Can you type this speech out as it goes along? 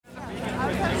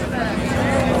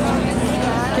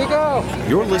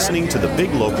You're listening to the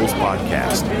Big Locals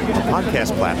Podcast, a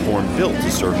podcast platform built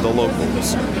to serve the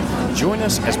locals. Join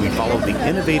us as we follow the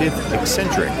innovative,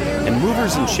 eccentric, and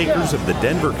movers and shakers of the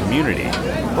Denver community,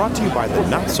 brought to you by the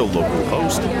not-so-local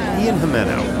host, Ian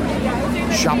Jimeno.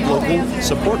 Shop local,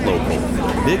 support local.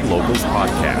 Big Locals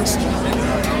Podcast.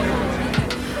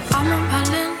 I'm not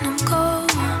letting them go.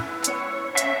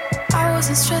 I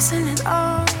wasn't stressing at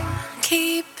all.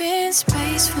 Keeping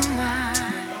space for my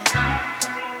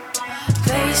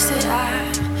place that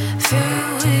I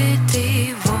fill with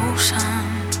devotion.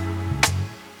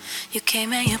 You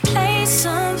came and you played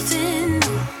something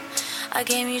new. A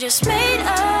game you just made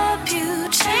up. You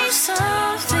changed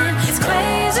something. It's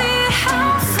crazy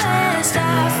how fast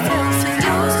I fell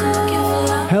for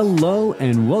you. Hello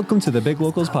and welcome to the Big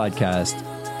Locals Podcast.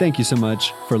 Thank you so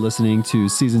much for listening to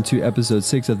Season 2, Episode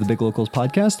 6 of the Big Locals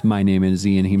Podcast. My name is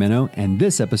Ian Jimeno, and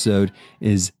this episode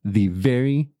is the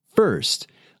very first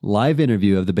live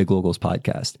interview of the Big Locals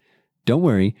Podcast. Don't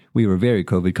worry, we were very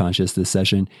COVID conscious this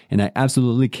session, and I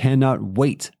absolutely cannot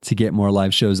wait to get more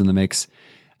live shows in the mix.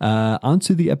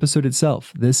 Onto the episode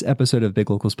itself. This episode of Big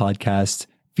Locals Podcast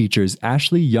features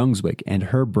Ashley Youngswick and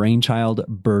her brainchild,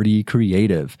 Birdie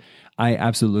Creative. I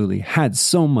absolutely had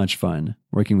so much fun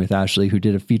working with Ashley, who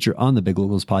did a feature on the Big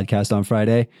Locals Podcast on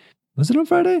Friday. Was it on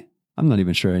Friday? I'm not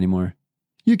even sure anymore.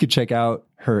 You could check out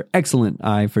her excellent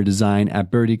eye for design at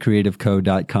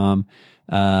birdiecreativeco.com.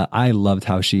 I loved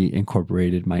how she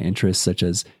incorporated my interests such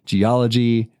as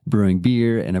geology, brewing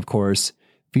beer, and of course,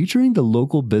 featuring the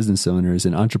local business owners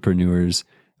and entrepreneurs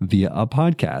via a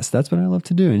podcast. That's what I love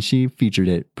to do. And she featured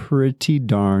it pretty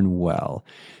darn well.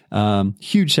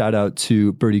 Huge shout out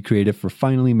to Birdie Creative for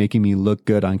finally making me look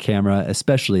good on camera,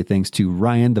 especially thanks to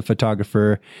Ryan, the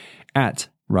photographer at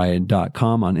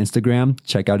Ryan.com on Instagram.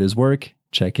 Check out his work.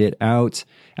 Check it out.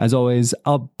 As always,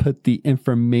 I'll put the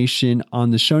information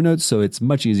on the show notes so it's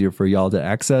much easier for y'all to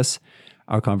access.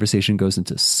 Our conversation goes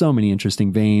into so many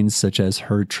interesting veins, such as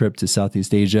her trip to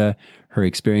Southeast Asia, her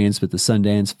experience with the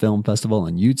Sundance Film Festival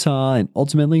in Utah, and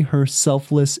ultimately her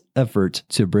selfless effort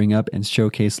to bring up and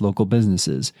showcase local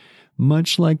businesses,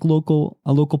 much like a local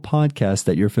podcast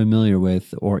that you're familiar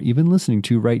with or even listening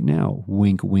to right now.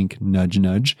 Wink, wink, nudge,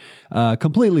 nudge.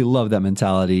 Completely love that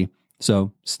mentality.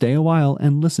 So stay a while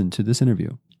and listen to this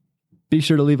interview. Be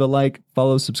sure to leave a like,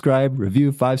 follow, subscribe,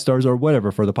 review 5 stars or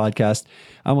whatever for the podcast.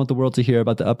 I want the world to hear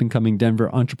about the up-and-coming Denver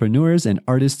entrepreneurs and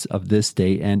artists of this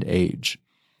day and age.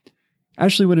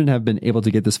 Ashley wouldn't have been able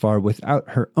to get this far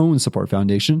without her own support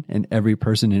foundation, and every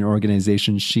person and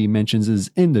organization she mentions is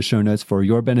in the show notes for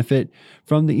your benefit,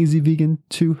 from the Easy Vegan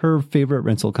to her favorite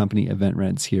rental company, Event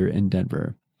Rents, here in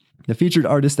Denver. The featured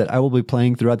artist that I will be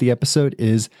playing throughout the episode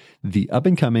is the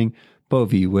up-and-coming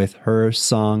Povey with her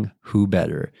song, Who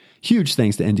Better. Huge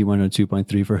thanks to ND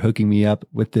 102.3 for hooking me up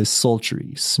with this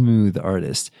sultry, smooth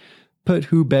artist. Put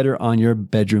Who Better on your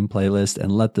bedroom playlist and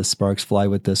let the sparks fly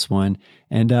with this one.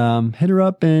 And hit her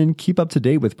up and keep up to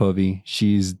date with Povey.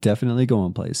 She's definitely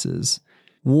going places.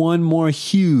 One more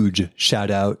huge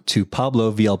shout out to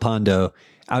Pablo Villalpando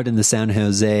out in the San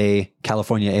Jose,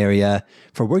 California area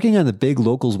for working on the Big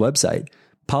Locals website.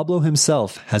 Pablo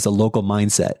himself has a local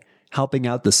mindset, helping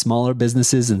out the smaller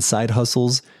businesses and side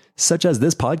hustles, such as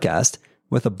this podcast,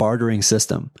 with a bartering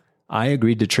system. I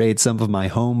agreed to trade some of my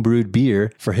home brewed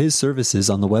beer for his services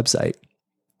on the website.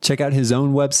 Check out his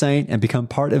own website and become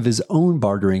part of his own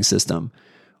bartering system.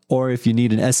 Or if you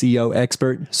need an SEO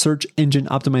expert, search engine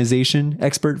optimization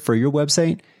expert for your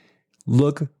website,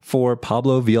 look for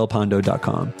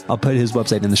PabloVillalpando.com. I'll put his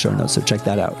website in the show notes, so check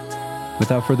that out.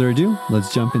 Without further ado,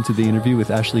 let's jump into the interview with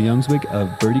Ashley Youngswick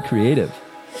of Birdie Creative.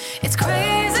 It's crazy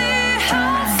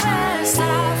how fast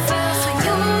I fell for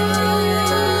you.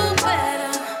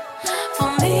 Better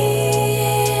for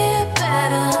me,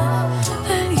 better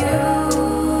than you.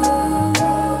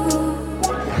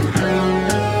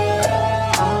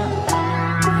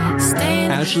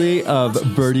 Ashley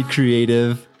of Birdie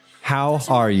Creative, how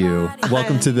are you?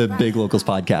 Welcome to the Big Locals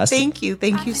Podcast. Thank you.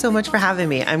 Thank you so much for having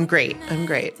me. I'm great.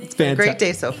 It's been a great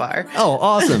day so far. Oh,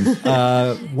 awesome.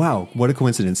 Wow. What a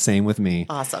coincidence. Same with me.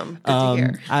 Awesome. Good to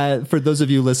hear. For those of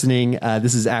you listening,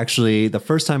 this is actually the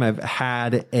first time I've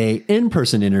had a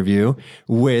in-person interview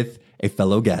with a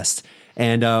fellow guest.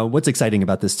 And what's exciting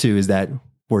about this too is that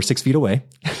we're 6 feet away.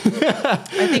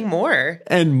 I think more.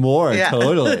 And more,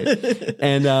 totally.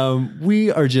 And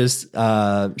we are just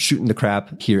shooting the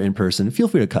crap here in person. Feel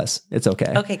free to cuss. It's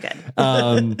okay. Okay,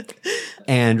 good.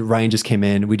 And Ryan just came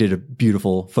in. We did a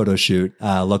beautiful photo shoot.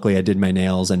 Luckily, I did my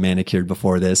nails and manicured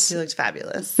before this. You looked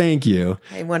fabulous. Thank you.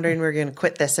 I'm wondering we're going to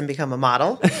quit this and become a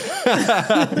model.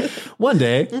 One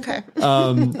day. Okay.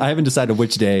 I haven't decided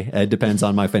which day. It depends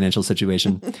on my financial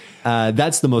situation.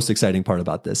 That's the most exciting part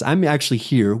about this. I'm actually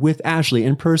here with Ashley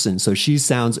in person, so she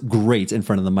sounds great in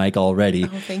front of the mic already. Oh,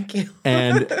 thank you.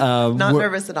 And not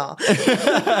nervous at all.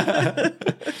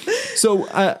 So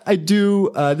I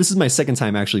do. This is my second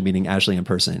time actually meeting Ashley in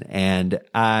person, and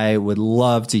I would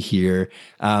love to hear.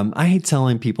 I hate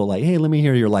telling people like, "Hey, let me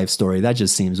hear your life story." That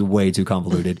just seems way too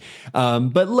convoluted.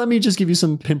 But let me just give you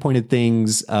some pinpointed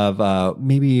things of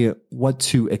maybe what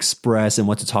to express and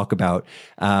what to talk about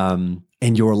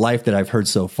in your life that I've heard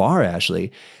so far,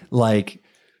 Ashley. Like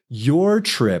your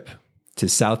trip to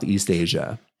Southeast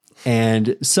Asia.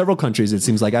 And several countries, it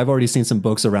seems like I've already seen some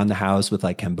books around the house with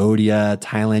like Cambodia,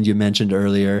 Thailand, you mentioned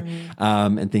earlier,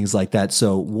 and things like that.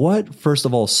 So what, first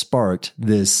of all, sparked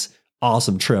this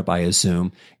awesome trip, I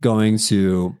assume, going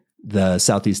to the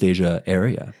Southeast Asia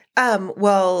area?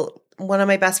 Well, one of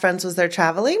my best friends was there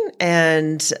traveling,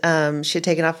 and she had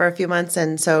taken off for a few months.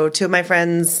 And so two of my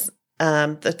friends,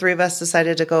 the three of us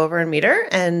decided to go over and meet her,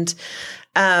 and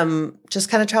just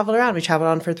kind of traveled around. We traveled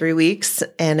on for 3 weeks,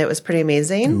 and it was pretty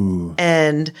amazing. Ooh.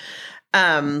 And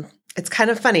it's kind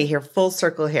of funny here, full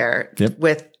circle here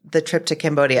with the trip to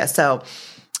Cambodia. So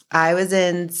I was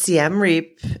in Siem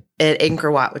Reap at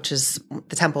Angkor Wat, which is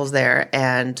the temples there,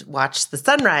 and watched the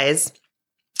sunrise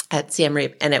at Siem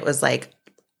Reap, and it was like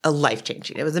a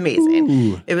life-changing. It was amazing.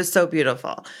 Ooh. It was so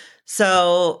beautiful.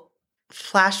 So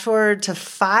flash forward to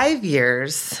 5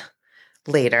 years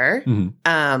later,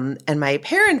 and my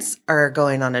parents are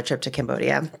going on a trip to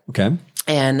Cambodia. Okay.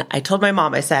 And I told my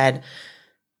mom, I said,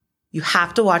 you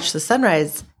have to watch the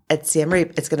sunrise at Siem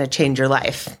Reap. It's going to change your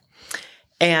life.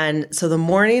 And so the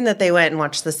morning that they went and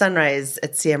watched the sunrise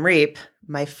at Siem Reap,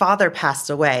 my father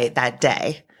passed away that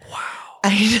day. Wow.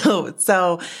 I know.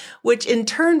 So, which in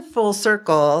turn, full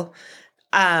circle,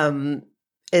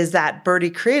 is that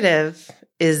Birdie Creative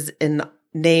is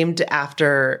named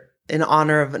after, in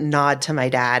honor of nod to my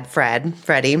dad,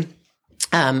 Freddie,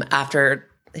 after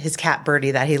his cat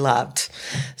Birdie that he loved.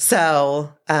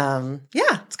 So,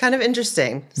 it's kind of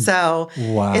interesting. So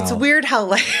wow. It's weird how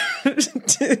life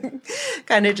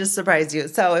kind of just surprised you.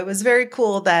 So it was very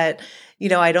cool that,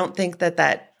 I don't think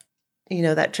that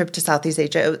trip to Southeast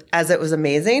Asia, as it was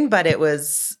amazing, but it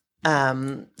was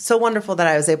so wonderful that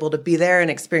I was able to be there and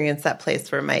experience that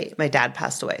place where my dad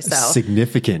passed away. So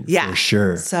significant, for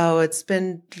sure. So it's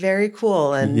been very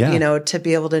cool, and to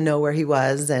be able to know where he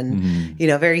was, and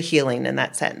very healing in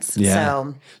that sense.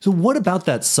 Yeah. So what about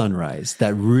that sunrise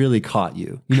that really caught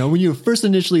you? When you first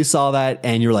initially saw that,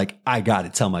 and you're like, I got to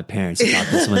tell my parents about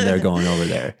this when they're going over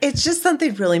there. It's just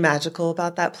something really magical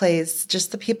about that place.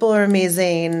 Just the people are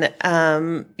amazing.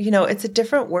 It's a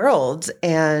different world,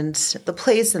 and the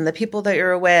place and the people that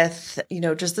you're with,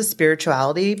 just the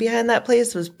spirituality behind that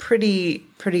place was pretty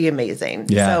amazing.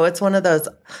 Yeah. So it's one of those,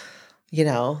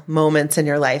 moments in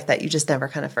your life that you just never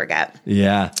kind of forget.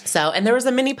 Yeah. So, and there was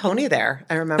a mini pony there,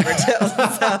 I remember too.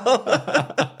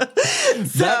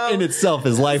 That in itself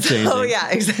is life-changing. Oh, yeah,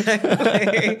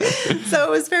 exactly. So it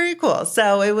was very cool.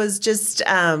 So it was just,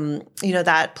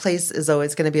 that place is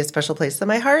always going to be a special place in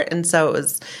my heart. And so it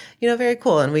was, very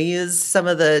cool. And we used some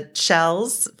of the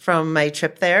shells from my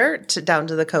trip there down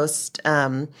to the coast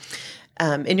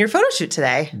in your photo shoot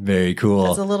today. Very cool.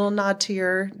 As a little nod to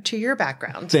your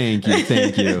background. Thank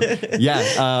you.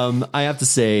 Yeah, I have to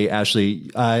say, Ashley,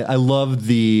 I love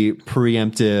the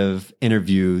preemptive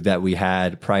interview that we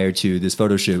had prior to this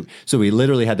photo shoot. So we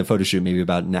literally had the photo shoot maybe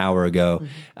about an hour ago,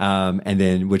 and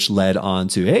then which led on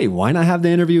to, hey, why not have the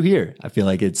interview here? I feel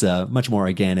like it's a much more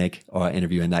organic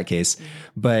interview in that case.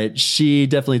 But she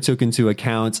definitely took into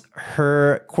account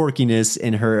her quirkiness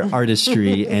in her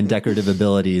artistry and decorative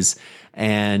abilities.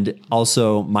 And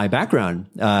also my background,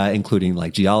 including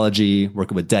like geology,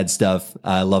 working with dead stuff.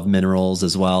 I love minerals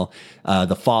as well,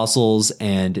 the fossils.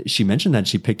 And she mentioned that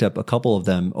she picked up a couple of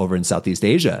them over in Southeast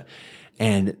Asia.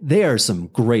 And they are some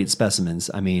great specimens.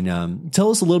 I mean,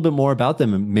 tell us a little bit more about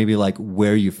them, and maybe like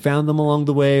where you found them along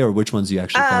the way, or which ones you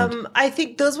actually found. I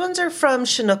think those ones are from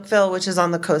Chinookville, which is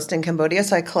on the coast in Cambodia.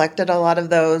 So I collected a lot of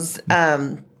those.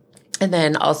 And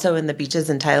then also in the beaches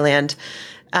in Thailand.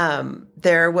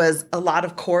 there was a lot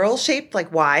of coral shaped like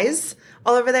Ys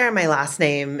all over there. My last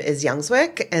name is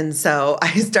Youngswick. And so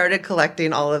I started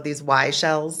collecting all of these Y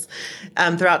shells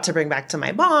throughout to bring back to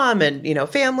my mom and,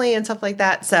 family and stuff like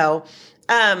that. So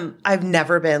I've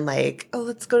never been like, oh,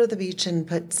 let's go to the beach and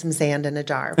put some sand in a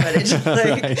jar. But it's just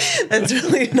like, that's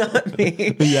really not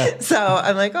me. Yeah. So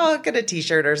I'm like, oh, I'll get a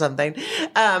t-shirt or something.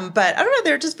 But I don't know.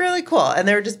 They're just really cool and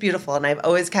they're just beautiful. And I've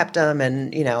always kept them.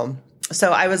 And,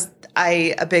 so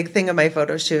a big thing of my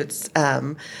photo shoots,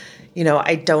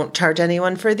 I don't charge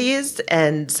anyone for these.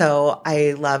 And so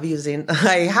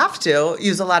I have to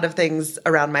use a lot of things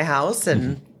around my house.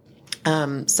 And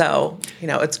so,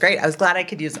 it's great. I was glad I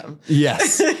could use them.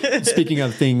 Yes. Speaking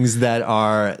of things that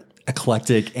are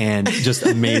eclectic and just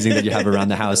amazing that you have around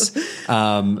the house,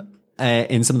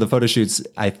 in some of the photo shoots,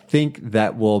 I think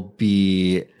that will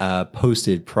be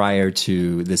posted prior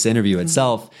to this interview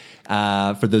itself.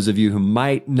 For those of you who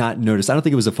might not notice, I don't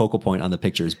think it was a focal point on the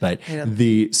pictures, but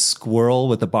the squirrel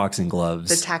with the boxing gloves.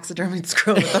 The taxidermied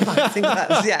squirrel with the boxing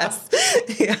gloves, yes.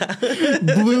 Yeah.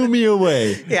 Blew me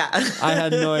away. Yeah. I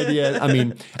had no idea. I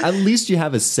mean, at least you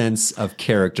have a sense of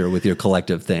character with your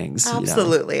collective things.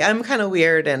 Absolutely. I'm kind of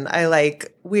weird and I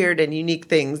like weird and unique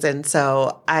things. And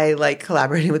so I like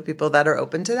collaborating with people that are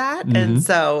open to that. Mm-hmm. And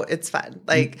so it's fun.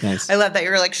 Like, nice. I love that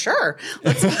you're like, sure,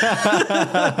 let's put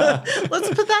that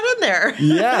in there.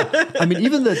 Yeah. I mean,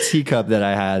 even the teacup that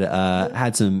I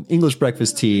had some English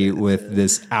breakfast tea with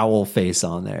this owl face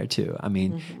on there too. I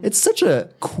mean, it's such a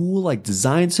cool like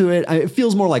design to it. It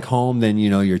feels more like home than,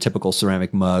 your typical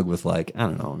ceramic mug with like, I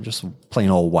don't know, just plain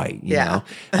old white, you know?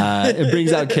 It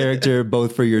brings out character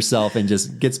both for yourself and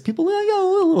just gets people like,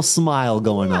 a little smile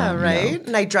going on. Right.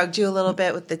 And I drugged you a little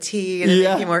bit with the tea and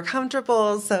make you more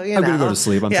comfortable. So, I'm going to go to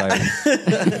sleep. I'm tired.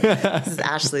 This is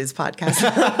Ashley's podcast.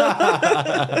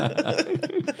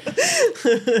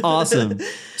 Awesome.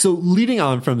 So leading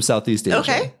on from Southeast Asia.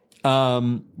 Okay.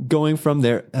 Going from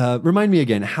there, remind me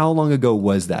again, how long ago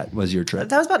was your trip?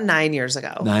 That was about 9 years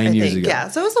ago. 9 years ago. Yeah.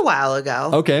 So it was a while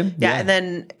ago. Okay. Yeah. And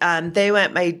then, they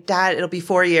went, my dad, it'll be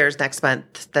 4 years next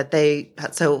month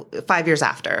so 5 years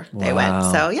after they went.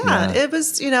 So it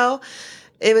was,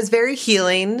 it was very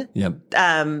healing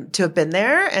to have been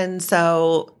there. And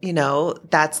so,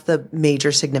 that's the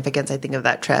major significance, I think, of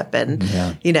that trip. And,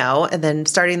 and then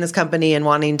starting this company and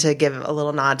wanting to give a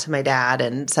little nod to my dad.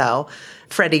 And so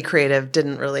Freddie Creative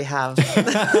didn't really have.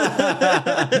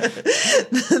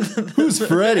 Who's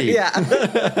Freddie? Yeah.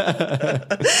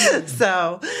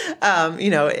 So,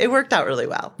 it worked out really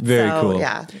well. Very cool.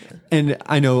 Yeah. And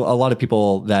I know a lot of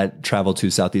people that travel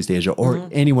to Southeast Asia or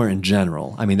anywhere in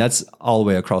general. I mean, that's all the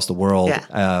way across the world,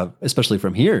 especially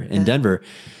from here in Denver.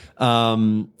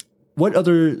 What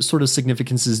other sort of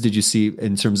significances did you see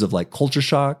in terms of like culture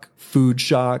shock, food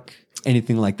shock,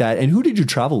 anything like that? And who did you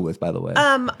travel with, by the way?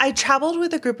 I traveled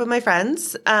with a group of my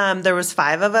friends. There was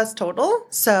 5 of us total.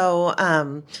 So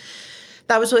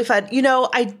that was really fun.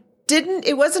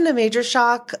 It wasn't a major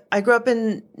shock. I grew up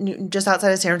just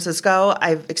outside of San Francisco.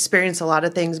 I've experienced a lot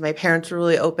of things. My parents were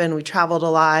really open. We traveled a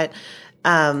lot.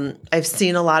 I've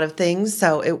seen a lot of things.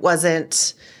 So it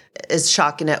wasn't as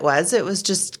shocking it was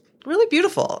just really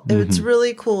beautiful. It's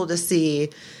really cool to see,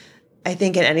 I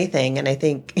think, in anything. And I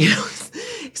think,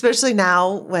 especially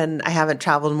now when I haven't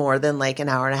traveled more than like an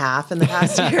hour and a half in the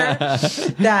past year,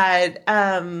 that,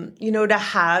 to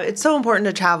have, it's so important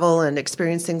to travel and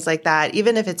experience things like that,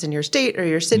 even if it's in your state or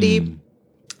your city.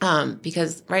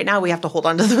 Because right now we have to hold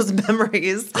on to those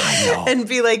memories and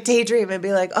be like daydream and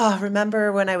be like, oh,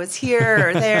 remember when I was here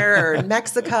or there or in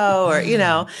Mexico or,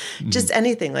 just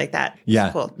anything like that. Yeah.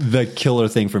 It's cool. The killer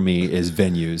thing for me is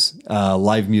venues.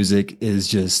 Live music is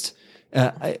just,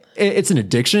 it's an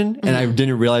addiction, and I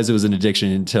didn't realize it was an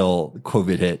addiction until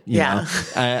COVID hit. You know?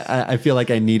 I feel like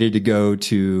I needed to go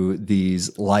to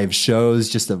these live shows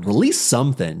just to release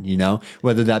something,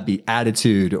 whether that be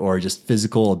attitude or just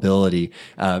physical ability,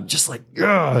 just like,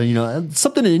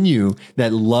 something in you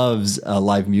that loves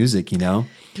live music, You know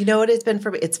what it's been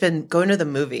for me? It's been going to the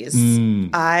movies.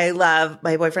 I love,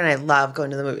 my boyfriend and I love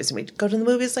going to the movies. And we go to the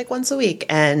movies like once a week.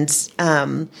 And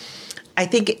I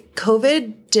think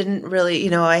COVID didn't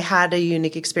really, I had a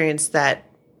unique experience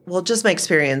just my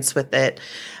experience with it.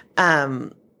 I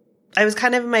was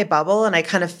kind of in my bubble and I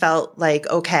kind of felt like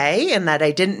okay, and that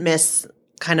I didn't miss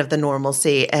kind of the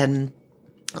normalcy. And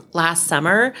last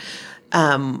summer,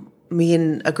 me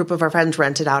and a group of our friends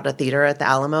rented out a theater at the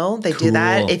Alamo. They do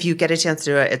that. If you get a chance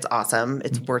to do it, it's awesome.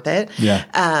 It's worth it. Yeah.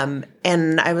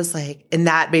 And I was like, and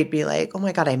that made me like, oh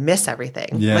my God, I miss everything.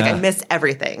 Yeah. Like I miss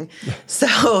everything.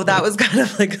 So that was kind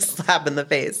of like a slap in the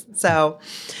face. So,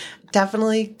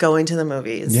 definitely going to the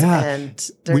movies. Yeah. And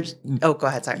there's, go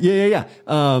ahead. Sorry. Yeah.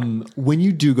 When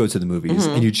you do go to the movies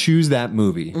and you choose that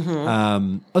movie,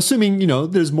 assuming,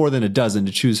 there's more than a dozen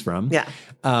to choose from. Yeah.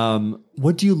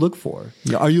 What do you look for?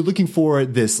 Are you looking for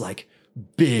this like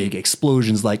big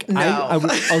explosions? Like, No.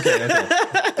 Okay.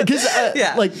 Because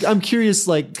Yeah. I'm curious,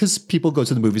 because people go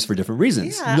to the movies for different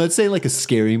reasons. Yeah. Let's say like a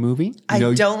scary movie. I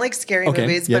don't like scary Okay.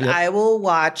 movies, Yeah, but yeah. I will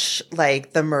watch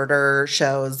like the murder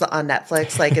shows on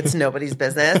Netflix. Like it's nobody's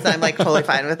business. I'm like totally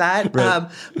fine with that. Right.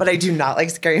 But I do not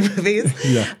like scary movies.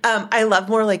 Yeah. I love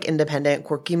more like independent,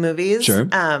 quirky movies. Sure.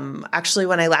 Actually,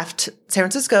 when I left San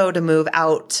Francisco to move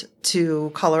out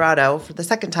to Colorado for the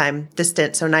second time,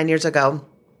 distant, so 9 years ago,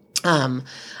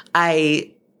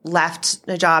 I left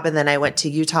a job and then I went to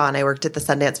Utah and I worked at the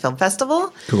Sundance Film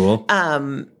Festival. Cool.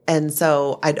 And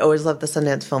so I'd always loved the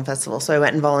Sundance Film Festival. So I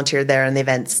went and volunteered there in the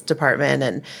events department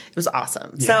and it was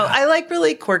awesome. So I like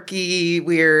really quirky,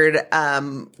 weird,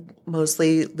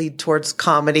 mostly lead towards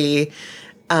comedy.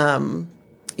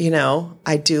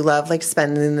 I do love like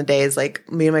spending the days,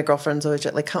 like me and my girlfriends always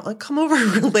like come over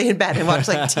and lay in bed and watch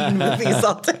like teen movies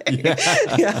all day.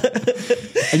 Yeah.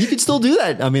 And you can still do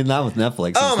that. I mean, not with Netflix.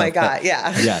 and Oh my stuff, God. but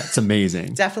Yeah. Yeah, it's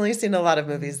amazing. Definitely seen a lot of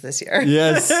movies this year.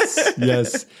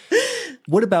 Yes.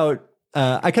 What about,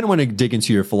 I kind of want to dig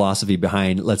into your philosophy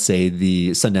behind, let's say,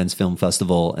 the Sundance Film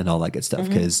Festival and all that good stuff,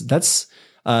 because that's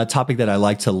a topic that I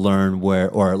like to learn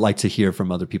or like to hear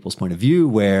from other people's point of view,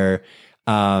 where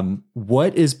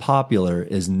what is popular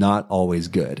is not always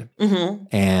good.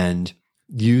 And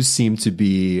you seem to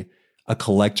be a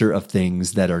collector of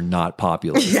things that are not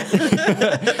popular.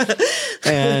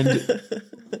 And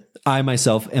I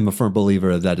myself am a firm believer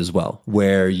of that as well,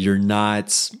 where you're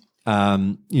not,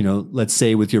 let's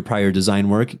say with your prior design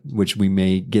work, which we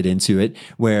may get into it,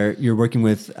 where you're working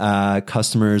with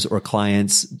customers or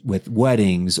clients with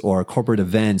weddings or corporate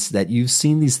events that you've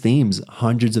seen these themes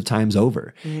hundreds of times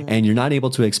over, and you're not able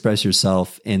to express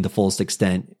yourself in the fullest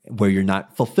extent, where you're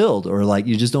not fulfilled or like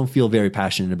you just don't feel very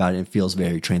passionate about it. It feels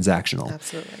very transactional.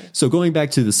 Absolutely. So going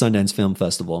back to the Sundance Film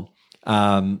Festival,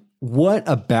 what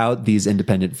about these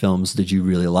independent films did you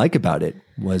really like about it?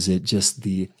 Was it just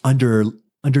the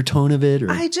undertone of it? Or?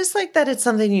 I just like that it's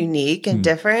something unique and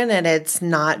different and it's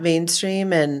not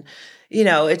mainstream. And,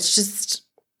 it's just,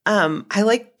 I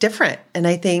like different. And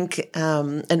I think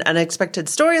an unexpected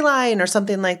storyline or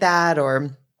something like that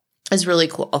is really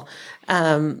cool.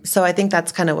 So I think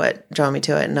that's kind of what drew me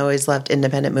to it, and always loved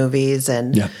independent movies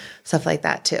and stuff like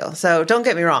that too. So don't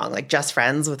get me wrong, like Just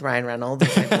Friends with Ryan Reynolds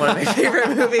is like one of my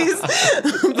favorite movies.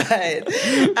 But,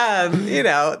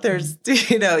 there's,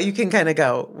 you can kind of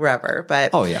go wherever.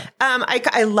 But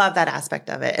I love that aspect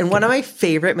of it. And one of my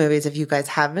favorite movies, if you guys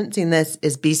haven't seen this,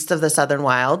 is Beasts of the Southern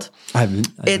Wild.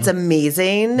 It's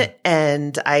amazing.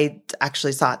 And I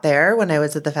actually saw it there when I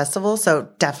was at the festival. So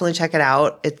definitely check it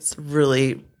out. It's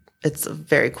a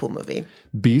very cool movie.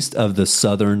 Beast of the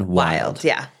Southern Wild.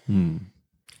 Yeah.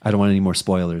 I don't want any more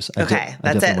spoilers. That's it.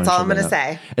 That's all I'm going to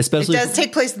say. Especially, it does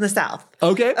take place in the South.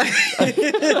 Okay.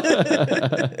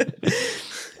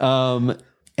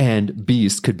 And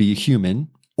beast could be human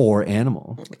or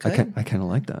animal. I kind of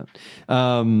like that.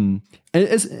 And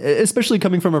especially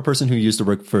coming from a person who used to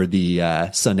work for the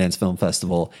Sundance Film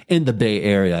Festival in the Bay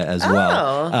Area as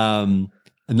well.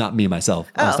 Not me,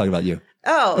 myself. I was talking about you.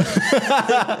 Oh.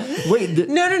 Wait.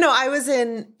 No. I was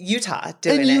in Utah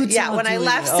doing Utah it. Yeah, when I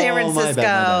left San Francisco,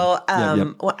 my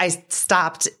bad. well, I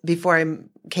stopped before I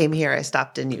came here. I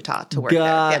stopped in Utah to work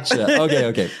Gotcha. there. Yeah.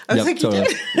 Okay. I was like, you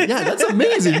did? Yeah, that's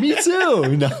amazing. Me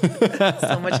too. No.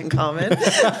 So much in common.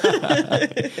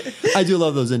 I do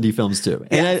love those indie films too.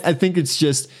 And I think it's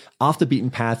just off the beaten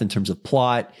path in terms of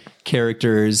plot,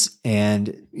 characters,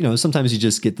 and, sometimes you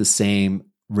just get the same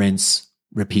rinse,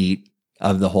 repeat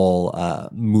of the whole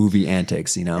movie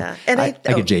antics, Yeah. And I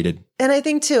get jaded. And I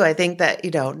think that,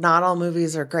 not all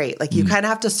movies are great. Like you kind of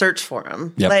have to search for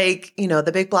them. Yep. Like,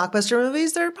 the big blockbuster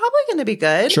movies, they're probably going to be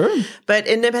good. Sure. But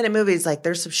independent movies, like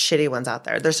there's some shitty ones out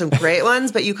there. There's some great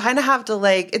ones, but you kind of have to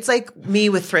it's like me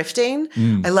with thrifting.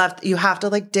 You have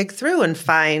to dig through and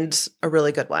find a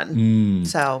really good one.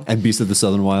 So. And Beast of the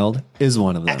Southern Wild is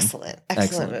one of them.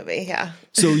 Excellent movie. Yeah.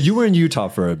 So you were in Utah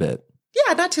for a bit.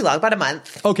 Yeah, not too long, about a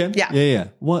month. Okay. Yeah.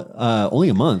 What? Only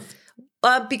a month?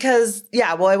 Because,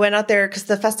 I went out there because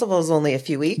the festival is only a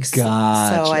few weeks.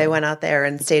 Gotcha. So I went out there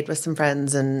and stayed with some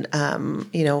friends and,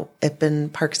 up in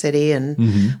Park City and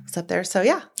was up there. So,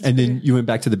 yeah. And then you went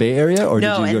back to the Bay Area or did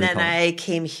you go and to then college? I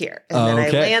came here. And then I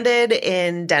landed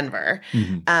in Denver.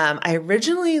 I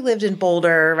originally lived in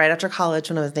Boulder right after college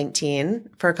when I was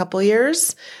 19 for a couple of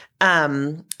years.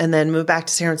 And then moved back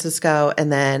to San Francisco.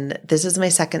 And then this is my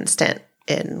second stint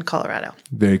in Colorado.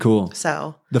 Very cool.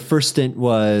 So The first stint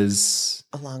was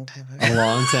a long time ago. a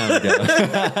long time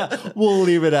ago. We'll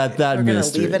leave it at that, We're going to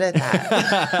mystery. leave it at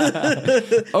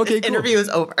that. Okay, This cool. interview is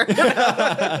over.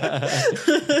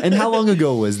 And how long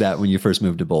ago was that when you first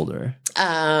moved to Boulder?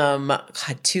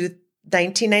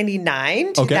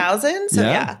 1999, 2000. So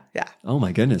Yeah. yeah. Oh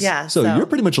my goodness. Yeah, So so- you're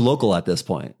pretty much a local at this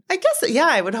point. I guess, yeah,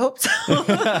 I would hope so.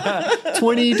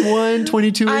 21,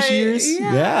 22-ish years?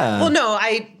 Yeah. Well, no,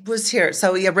 I was here.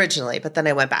 So originally, but then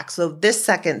I went back. So this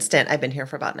second stint, I've been here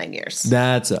for about 9 years.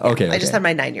 That's okay. I just had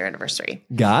my 9-year anniversary.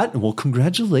 Well,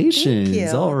 congratulations.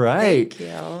 Thank you. All right.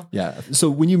 Thank you. Yeah. So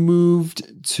when you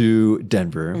moved to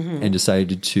Denver Mm-hmm. and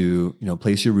decided to,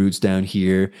 place your roots down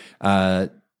here,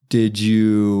 did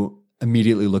you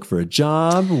immediately look for a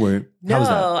job? How was that?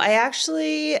 No, I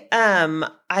actually,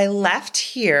 I left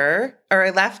here,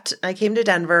 I came to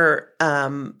Denver.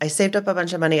 I saved up a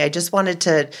bunch of money. I just wanted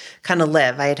to kind of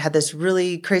live. I had this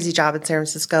really crazy job in San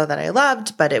Francisco that I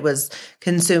loved, but it was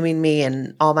consuming me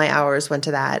and all my hours went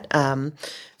to that.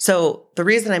 So the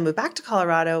reason I moved back to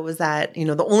Colorado was that,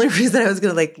 the only reason I was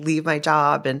going to leave my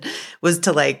job and was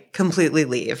to completely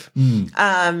leave.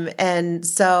 And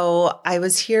so I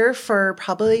was here for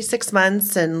probably 6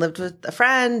 months and lived with a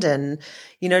friend and,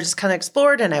 just kind of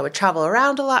explored, and I would travel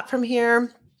around a lot from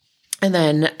here. And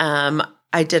then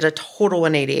I did a total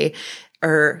 180.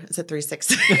 Or is it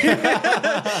 360?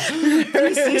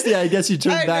 360, I guess you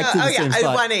turned back to the same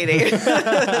spot.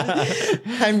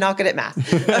 180. I'm not good at math.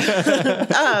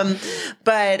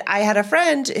 But I had a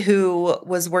friend who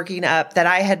was working up that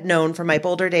I had known from my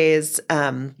Boulder days.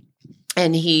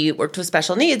 And he worked with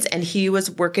special needs, and he was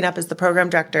working up as the program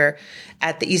director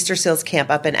at the Easter Seals camp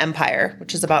up in Empire,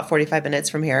 which is about 45 minutes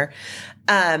from here.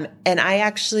 And I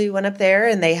actually went up there,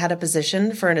 and they had a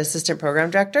position for an assistant program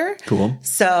director. Cool.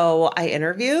 So I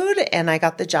interviewed, and I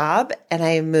got the job, and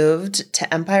I moved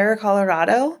to Empire,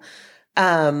 Colorado,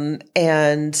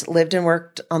 and lived and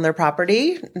worked on their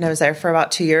property. And I was there for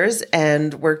about 2 years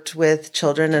and worked with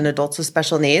children and adults with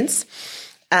special needs.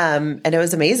 And it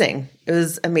was amazing. It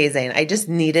was amazing. I just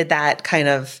needed that kind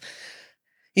of,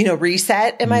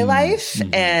 reset in my life.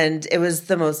 And it was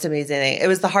the most amazing thing. It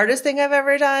was the hardest thing I've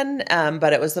ever done.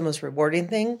 But it was the most rewarding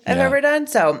thing I've ever done.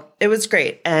 So it was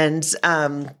great. And,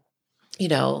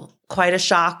 quite a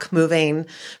shock moving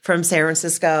from San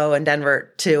Francisco and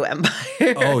Denver to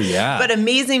Empire. Oh, yeah. But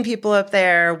amazing people up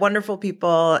there, wonderful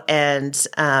people. And,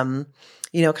 kind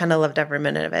of loved every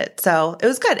minute of it. So it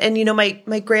was good. And,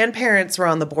 my grandparents were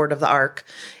on the board of the ARC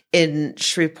in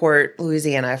Shreveport,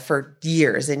 Louisiana for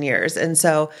years and years. And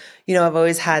so, I've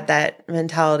always had that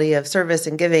mentality of service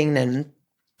and giving and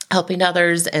helping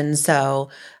others. And so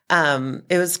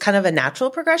it was kind of a natural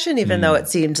progression, even though it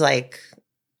seemed like,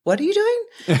 what are you doing?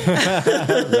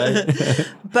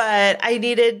 But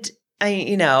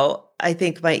I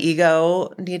think my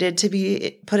ego needed to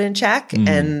be put in check,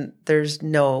 and there's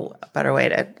no better way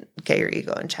to get your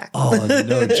ego in check. Oh,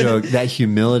 no joke. That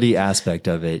humility aspect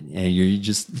of it. And you're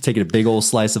just taking a big old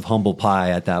slice of humble pie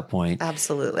at that point.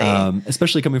 Absolutely.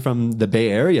 Especially coming from the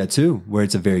Bay Area too, where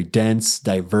it's a very dense,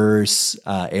 diverse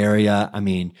area. I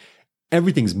mean,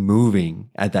 everything's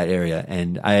moving at that area.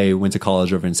 And I went to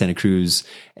college over in Santa Cruz,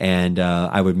 and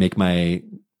I would make my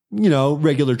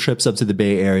regular trips up to the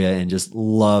Bay Area and just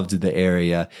loved the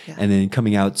area. Yeah. And then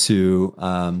coming out to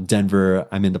Denver,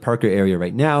 I'm in the Parker area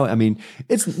right now. I mean,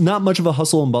 it's not much of a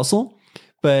hustle and bustle,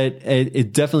 but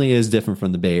it definitely is different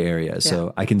from the Bay Area.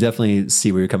 So I can definitely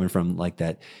see where you're coming from, like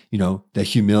that, the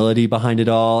humility behind it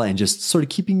all and just sort of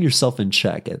keeping yourself in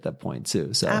check at that point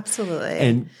too. So absolutely.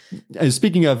 And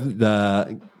speaking of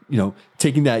the,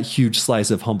 taking that huge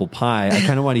slice of humble pie, I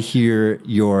kind of want to hear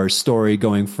your story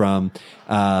going from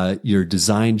your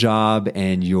design job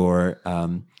and your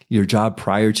job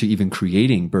prior to even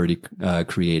creating Birdie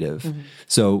Creative. Mm-hmm.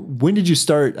 So when did you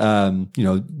start,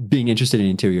 being interested in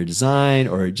interior design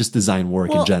or just design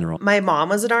work in general? My mom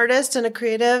was an artist and a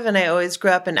creative, and I always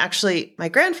grew up. And actually, my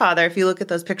grandfather, if you look at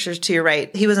those pictures to your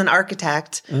right, he was an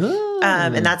architect,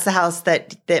 and that's the house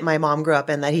that my mom grew up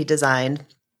in that he designed.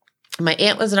 My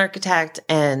aunt was an architect,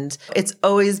 and it's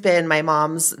always been, my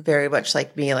mom's very much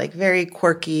like me, like very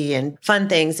quirky and fun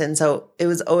things. And so it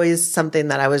was always something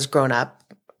that I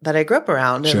grew up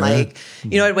around. And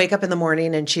I'd wake up in the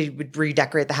morning and she would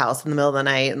redecorate the house in the middle of the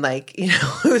night. And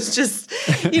it was just,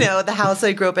 the house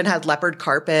I grew up in had leopard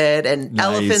carpet and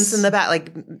elephants in the back,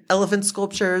 like elephant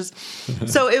sculptures.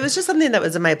 So it was just something that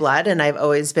was in my blood, and I've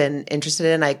always been interested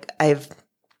in.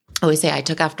 always say I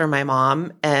took after my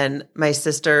mom, and my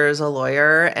sister's a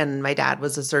lawyer and my dad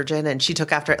was a surgeon, and she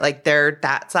took after like they're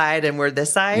that side and we're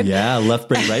this side. Yeah. Left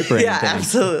brain, right brain. Yeah,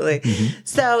 absolutely.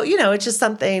 So, it's just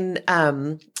something,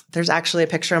 there's actually a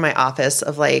picture in my office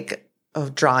of like a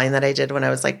drawing that I did when I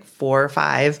was like 4 or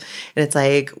 5. And it's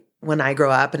like, when I grow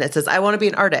up, and it says, I want to be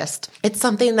an artist. It's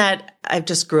something that I've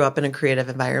just grew up in a creative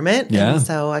environment. Yeah. And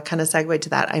so I kind of segued to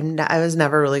that. I was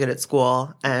never really good at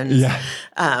school. And,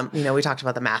 we talked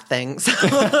about the math things.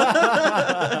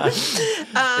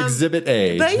 Exhibit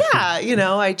A. But yeah,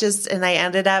 I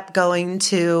ended up going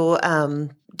to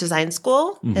design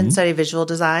school and study visual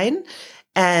design.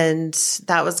 And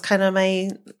that was kind of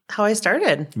how I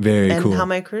started. Very cool. And how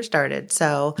my career started.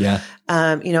 So, yeah.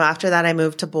 After that, I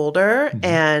moved to Boulder,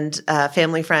 and a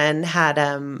family friend had,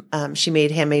 she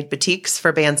made handmade boutiques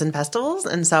for bands and festivals.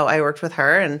 And so I worked with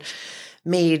her and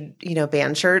made,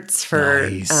 band shirts for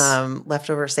Nice.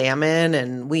 Leftover Salmon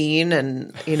and Ween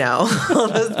and, all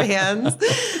those bands.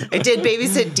 I did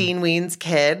babysit Dean Ween's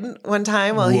kid one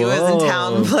time while he was in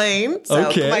town playing.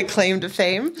 So my claim to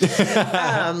fame.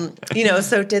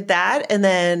 So did that. And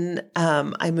then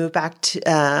I moved back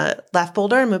to, left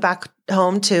Boulder and moved back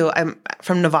home I'm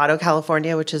from Novato,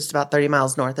 California, which is about 30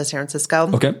 miles north of San Francisco.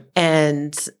 Okay.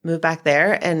 And moved back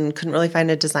there and couldn't really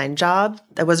find a design job.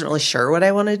 I wasn't really sure what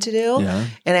I wanted to do. Yeah.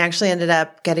 And I actually ended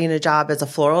up getting a job as a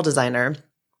floral designer.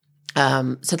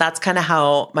 So that's kind of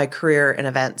how my career in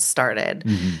events started.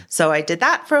 So I did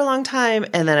that for a long time.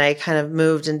 And then I kind of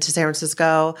moved into San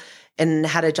Francisco and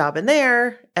had a job in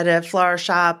there at a flower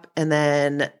shop. And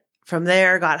then from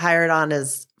there got hired on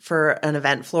for an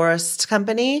event florist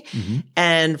company.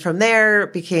 And from there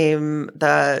became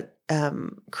the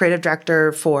creative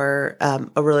director for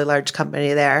a really large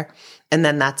company there. And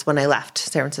then that's when I left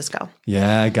San Francisco.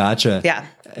 Yeah, gotcha. Yeah.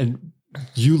 And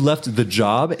you left the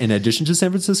job in addition to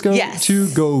San Francisco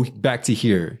to go back to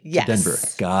here, to Denver.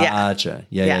 Gotcha.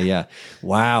 Yeah.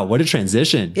 Wow. What a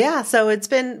transition. Yeah. So it's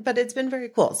been very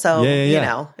cool. So,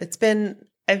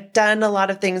 I've done a lot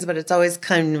of things, but it's always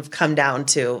kind of come down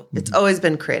to, it's always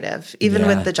been creative, even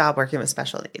with the job working with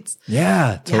special needs.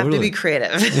 Yeah, totally. You have to be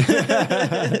creative.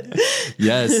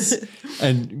 Yes.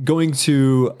 And going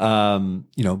to,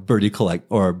 Birdie Collect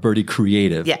or Birdie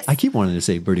Creative. Yes. I keep wanting to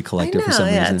say Birdie Collective for some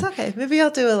reason. Yeah, it's okay. Maybe I'll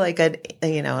do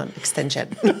an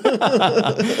extension.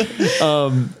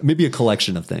 Maybe a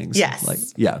collection of things.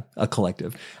 Yes. A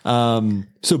collective.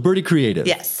 So Birdie Creative.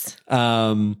 Yes.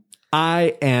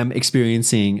 I am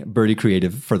experiencing Birdie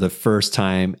Creative for the first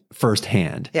time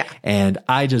firsthand. Yeah. And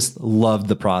I just love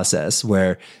the process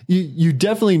where you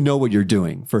definitely know what you're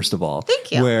doing, first of all.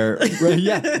 Thank you.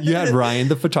 You had Ryan,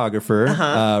 the photographer,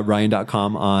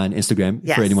 Ryan.com on Instagram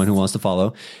for anyone who wants to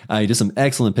follow. He did some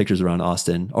excellent pictures around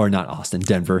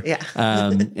Denver. Yeah.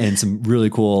 And some really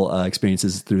cool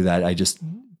experiences through that. I just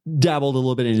dabbled a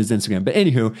little bit in his Instagram. But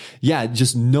anywho,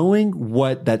 just knowing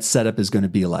what that setup is going to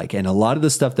be like. And a lot of the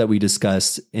stuff that we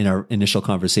discussed in our initial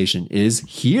conversation is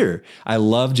here. I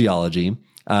love geology.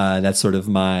 That's sort of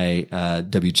my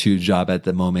W-2 job at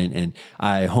the moment. And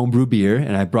I homebrew beer,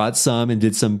 and I brought some and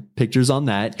did some pictures on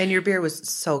that. And your beer was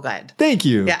so good. Thank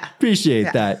you. Yeah.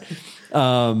 Appreciate that.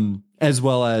 As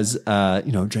well as,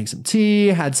 drank some tea,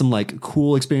 had some like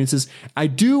cool experiences. I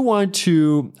do want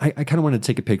to, I kind of want to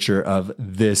take a picture of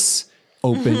this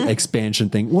open expansion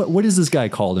thing. What is this guy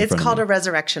called in front of me? It's called a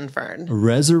resurrection fern. A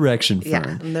resurrection fern. Yeah,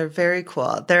 and they're very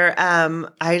cool. They're,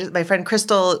 my friend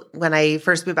Crystal, when I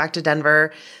first moved back to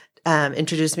Denver,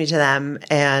 introduced me to them,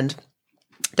 and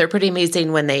they're pretty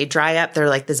amazing. When they dry up, they're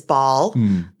like this ball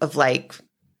of like,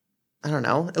 I don't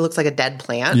know. It looks like a dead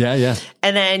plant. Yeah.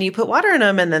 And then you put water in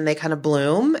them, and then they kind of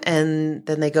bloom, and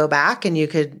then they go back, and you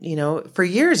could, for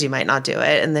years you might not do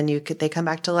it, and then they come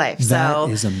back to life. That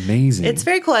is amazing. It's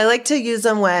very cool. I like to use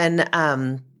them when,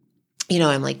 I'm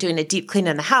like doing a deep clean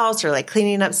in the house or like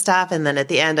cleaning up stuff. And then at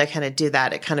the end, I kind of do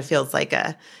that. It kind of feels like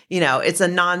it's a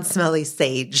non-smelly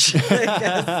sage, I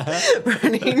guess,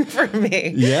 burning for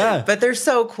me. Yeah. But they're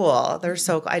so cool.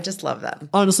 I just love them.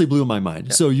 Honestly blew my mind.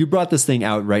 Yeah. So you brought this thing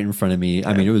out right in front of me.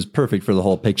 I mean, it was perfect for the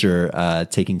whole picture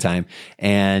taking time.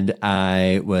 And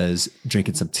I was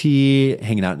drinking some tea,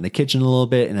 hanging out in the kitchen a little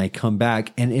bit, and I come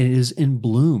back and it is in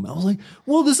bloom. I was like,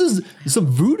 well, this is some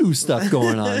voodoo stuff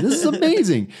going on. This is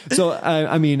amazing. So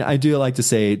I mean, I do like to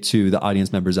say to the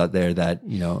audience members out there that,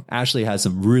 Ashley has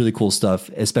some really cool stuff,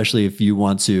 especially if you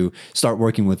want to start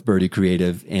working with Birdie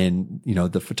Creative in,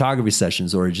 the photography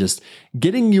sessions, or just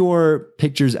getting your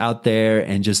pictures out there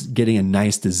and just getting a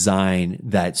nice design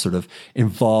that sort of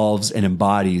involves and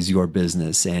embodies your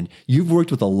business. And you've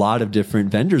worked with a lot of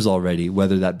different vendors already,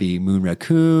 whether that be Moon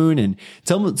Raccoon, and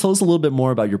tell us a little bit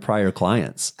more about your prior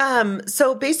clients.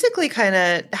 So basically kind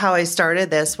of how I started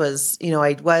this was,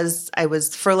 I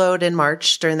was furloughed in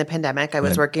March during the pandemic. I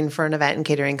was working for an event and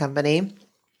catering company,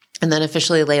 and then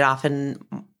officially laid off in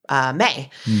May.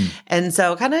 And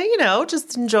so kind of,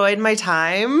 just enjoyed my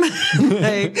time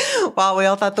while we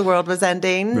all thought the world was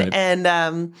ending. Right. And,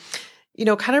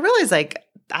 kind of realized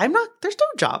there's no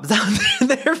jobs out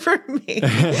there for me.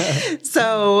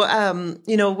 So,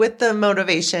 with the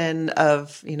motivation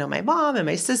of, my mom and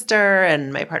my sister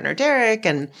and my partner, Derek,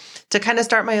 and to kind of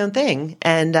start my own thing.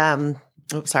 And,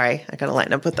 sorry, I got to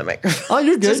line up with the microphone. Oh,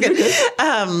 you're good. You're good.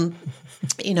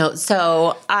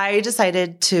 So I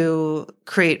decided to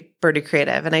create Birdie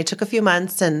Creative, and I took a few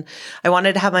months, and I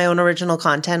wanted to have my own original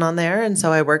content on there. And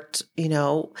so I worked,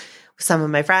 with some of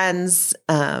my friends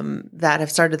that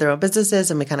have started their own businesses,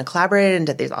 and we kind of collaborated and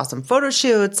did these awesome photo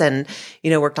shoots, and,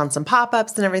 worked on some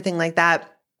pop-ups and everything like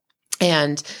that.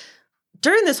 And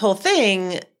during this whole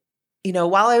thing,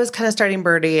 while I was kind of starting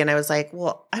Birdie, and I was like,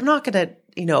 well, I'm not going to,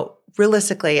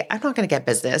 realistically, I'm not going to get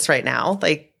business right now.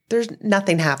 There's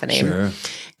nothing happening. Sure.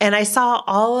 And I saw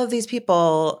all of these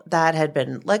people that had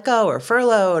been let go or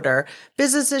furloughed or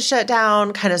businesses shut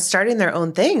down, kind of starting their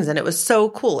own things. And it was so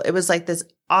cool. It was like this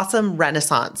awesome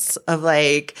renaissance of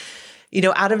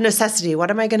out of necessity, what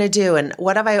am I going to do? And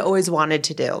what have I always wanted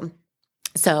to do?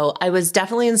 So I was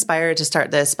definitely inspired to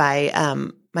start this by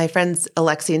my friends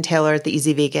Alexi and Taylor at the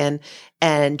Easy Vegan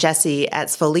and Jesse at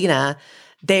Sfolina.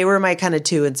 They were my kind of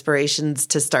two inspirations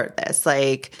to start this.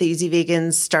 The Easy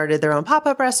Vegans started their own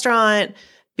pop-up restaurant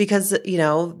because,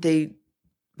 they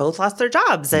both lost their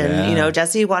jobs. And,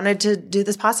 Jessie wanted to do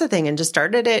this pasta thing and just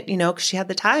started it, because she had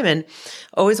the time and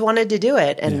always wanted to do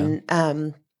it. And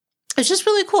it's just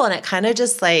really cool. And it kind of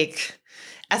just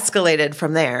escalated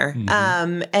from there.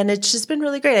 Mm-hmm. And it's just been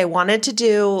really great. I wanted to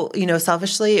do,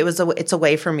 selfishly, it's a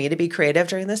way for me to be creative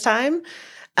during this time.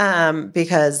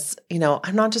 Because,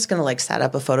 I'm not just going to set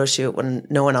up a photo shoot when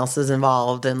no one else is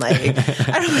involved. And I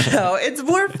don't know, it's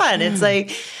more fun. It's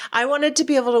I wanted to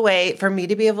be able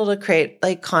to create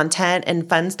content and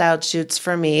fun styled shoots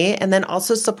for me. And then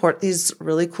also support these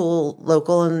really cool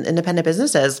local and independent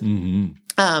businesses,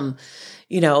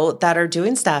 that are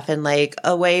doing stuff, and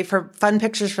a way for fun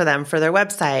pictures for them for their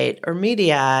website or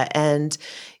media, and,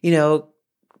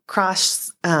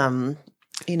 cross promote,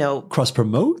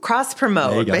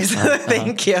 basically.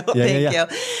 Thank you. Thank you.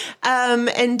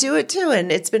 And do it too.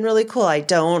 And it's been really cool. I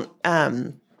don't,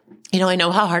 I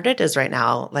know how hard it is right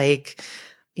now.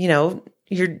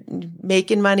 You're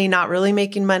making money, not really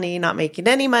making money, not making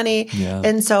any money. Yeah.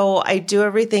 And so I do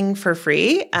everything for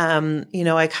free.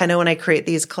 I kind of, when I create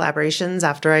these collaborations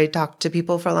after I talk to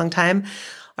people for a long time,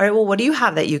 all right, well, what do you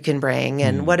have that you can bring?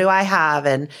 And what do I have?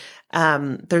 And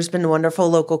there's been wonderful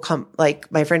local,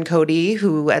 my friend Cody,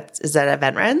 who is at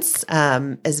Event Rents,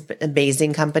 is an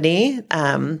amazing company.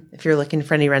 If you're looking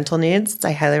for any rental needs,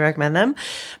 I highly recommend them.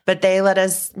 But they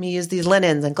let me use these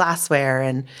linens and glassware,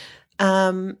 and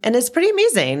it's pretty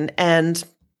amazing. And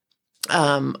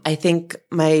I think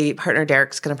my partner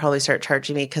Derek's going to probably start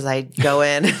charging me because I go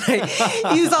in and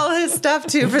I use all his stuff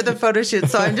too for the photo shoot.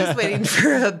 So I'm just waiting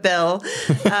for a bill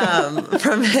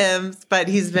from him. But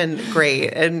he's been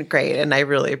great. And I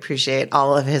really appreciate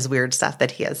all of his weird stuff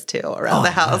that he has too around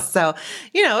the house. Yeah. So,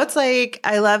 it's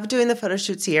I love doing the photo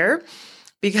shoots here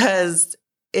because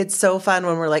it's so fun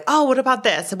when we're like, oh, what about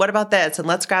this? And what about this? And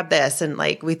let's grab this. And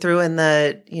we threw in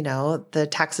the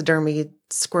taxidermy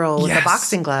squirrel with the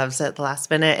boxing gloves at the last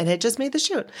minute, and it just made the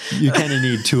shoot. You kind of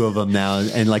need two of them now,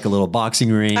 and a little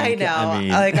boxing ring. I know,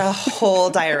 a whole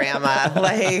diorama.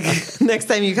 Next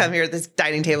time you come here, this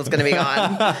dining table is going to be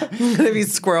gone. It's going to be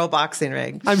squirrel boxing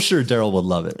ring. I'm sure Daryl would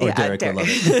love it, or Derek would love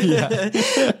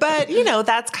it. But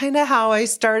that's kind of how I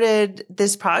started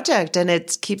this project, and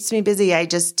it keeps me busy. I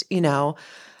just,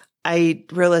 I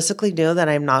realistically know that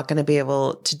I'm not going to be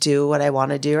able to do what I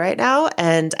want to do right now.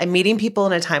 And I'm meeting people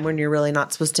in a time when you're really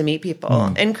not supposed to meet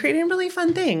people and creating really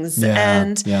fun things.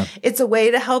 It's a way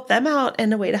to help them out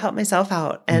and a way to help myself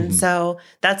out. And so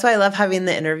that's why I love having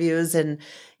the interviews and,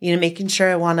 making sure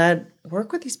I want to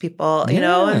work with these people,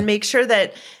 and make sure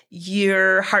that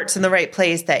your heart's in the right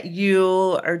place, that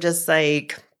you are just oh,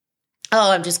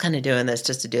 I'm just kind of doing this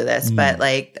just to do this, but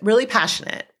really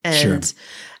passionate. And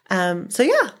So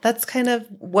yeah, that's kind of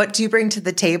what do you bring to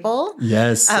the table?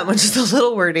 Yes. Which is a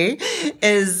little wordy,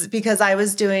 is because I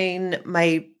was doing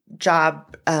my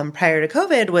job prior to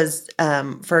COVID was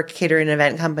for a catering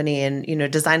event company and,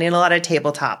 designing a lot of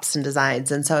tabletops and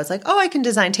designs. And so it's like, oh, I can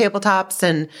design tabletops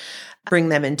and bring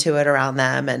them into it around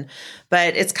them.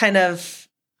 But it's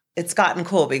gotten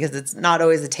cool because it's not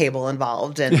always a table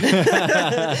involved. And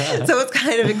so it's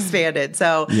kind of expanded.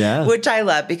 So, which I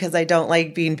love because I don't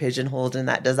like being pigeonholed in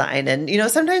that design. And,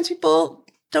 sometimes people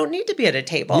don't need to be at a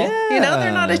table. Yeah.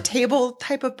 They're not a table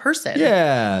type of person.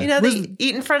 Yeah. They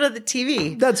eat in front of the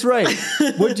TV. That's right.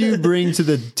 What do you bring to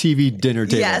the TV dinner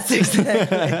table? Yes,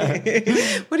 exactly.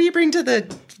 What do you bring to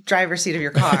the driver's seat of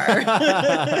your car?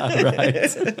 Right.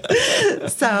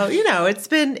 So,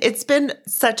 it's been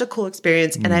such a cool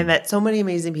experience and I met so many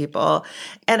amazing people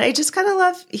and I just kind of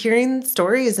love hearing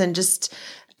stories and just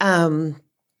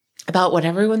about what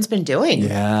everyone's been doing.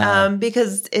 Yeah.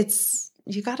 Because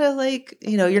you gotta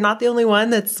you're not the only one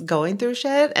that's going through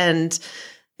shit and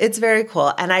it's very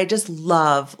cool. And I just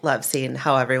love seeing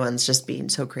how everyone's just being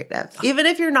so creative. Even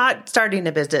if you're not starting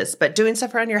a business, but doing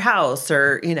stuff around your house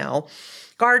or,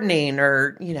 gardening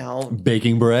or,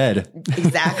 baking bread.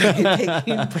 Exactly.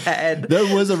 Baking bread.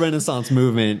 There was a Renaissance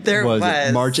movement. There was.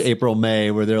 March, April,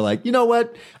 May, where they're like, you know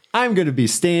what? I'm going to be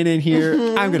staying in here.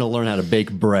 I'm going to learn how to bake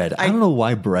bread. I don't know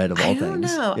why bread of all things. I don't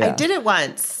know. Yeah. I did it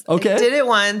once. Okay. I did it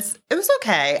once. It was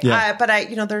okay. Yeah. But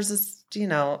there's this,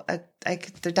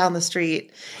 they're down the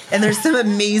street and there's some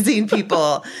amazing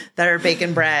people that are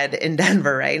baking bread in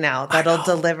Denver right now that'll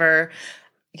deliver,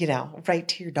 right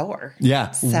to your door.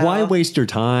 Yeah. So, why waste your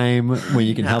time when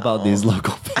you can help out these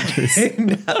local bakers? I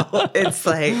know. It's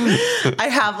like, I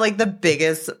have the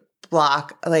biggest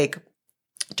block,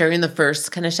 during the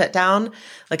first kind of shutdown,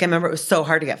 I remember it was so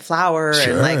hard to get flour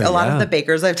Sure, and a lot of the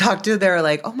bakers I've talked to, they were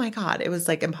like, oh my God, it was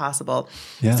impossible.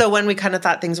 Yeah. So when we kind of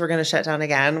thought things were going to shut down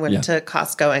again, went to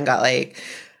Costco and got the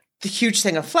huge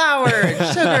thing of flour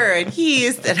and sugar and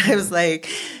yeast. And I was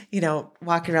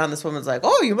walking around, this woman's like,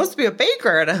 oh, you must be a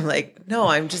baker. And I'm like, no,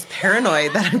 I'm just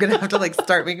paranoid that I'm going to have to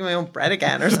start making my own bread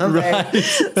again or something. Right.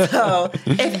 So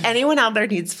if anyone out there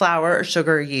needs flour or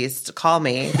sugar or yeast, call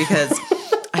me because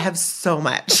I have so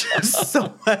much.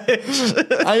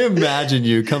 I imagine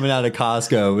you coming out of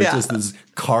Costco with just this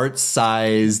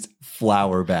cart-sized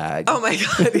flour bag. Oh my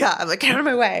God. Yeah. I'm get out of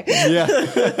my way. Yeah.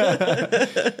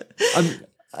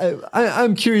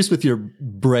 I'm curious with your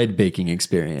bread baking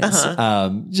experience,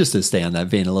 just to stay on that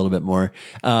vein a little bit more.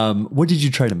 What did you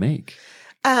try to make?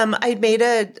 I made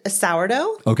a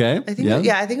sourdough. Okay. I think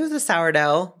I think it was a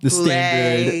sourdough. The Boulé,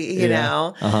 standard.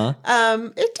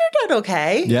 It turned out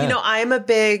okay. Yeah. I'm a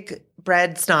big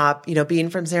bread snob, being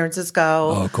from San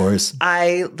Francisco. Oh, of course.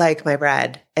 I like my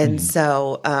bread. And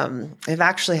so I've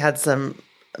actually had some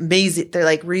amazing,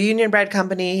 they're Reunion Bread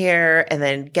Company here, and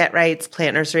then Get Right's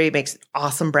Plant Nursery makes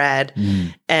awesome bread.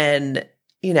 And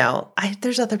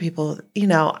there's other people,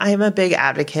 I'm a big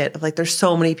advocate of there's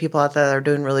so many people out there that are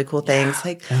doing really cool things.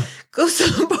 Go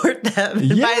support them and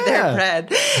buy their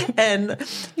bread. And,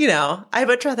 I'd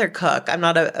much rather cook. I'm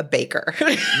not a baker.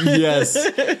 Yes.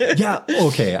 Yeah.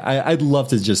 Okay. I'd love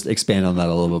to just expand on that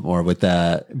a little bit more with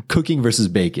cooking versus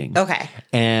baking. Okay.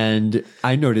 And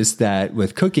I noticed that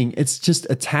with cooking, it's just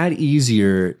a tad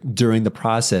easier during the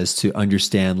process to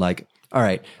understand all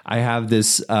right, I have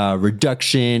this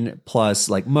reduction plus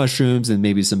mushrooms and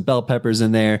maybe some bell peppers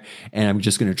in there, and I'm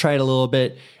just going to try it a little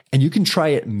bit. And you can try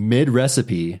it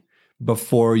mid-recipe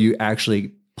before you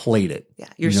actually plate it. Yeah,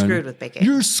 you're screwed with baking.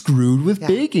 You're screwed with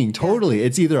baking, totally. Yeah.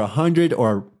 It's either 100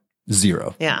 or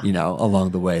 0,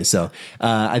 along the way. So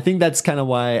I think that's kind of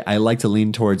why I like to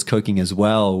lean towards cooking as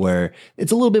well, where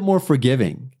it's a little bit more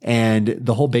forgiving. And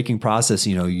the whole baking process,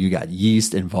 you got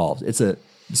yeast involved. It's a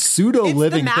pseudo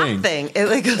living thing.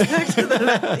 It goes back to the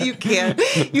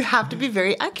math. You have to be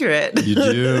very accurate. You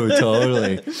do,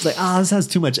 totally. It's this has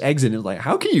too much eggs in it.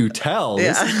 How can you tell?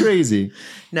 Yeah. This is crazy.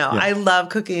 No, I love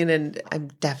cooking and I'm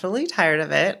definitely tired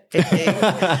of it.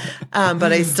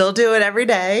 But I still do it every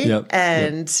day. Yep.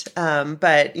 And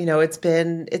but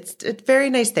it's very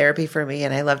nice therapy for me,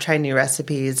 and I love trying new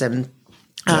recipes and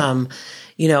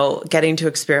getting to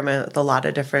experiment with a lot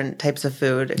of different types of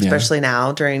food, especially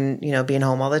now during, being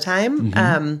home all the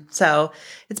time. So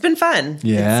it's been fun.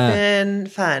 Yeah. It's been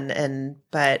fun.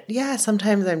 But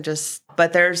sometimes I'm just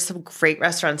but there's some great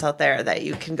restaurants out there that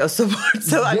you can go support.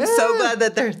 So I'm so glad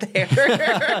that they're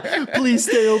there. Please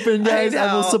stay open, guys.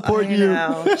 I will support you.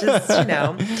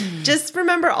 Just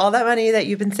remember all that money that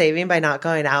you've been saving by not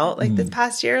going out like this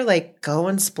past year. Like go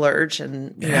and splurge,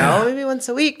 and you know, maybe once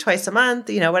a week, twice a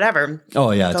month, you know, whatever. Oh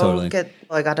yeah, totally.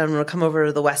 I got them to come over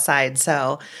to the west side.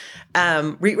 So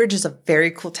Wheat Ridge is a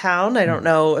very cool town. I don't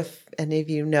know if any of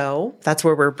you know. That's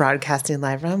where we're broadcasting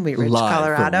live from, Wheat Ridge,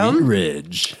 Colorado. Wheat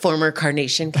Ridge. Former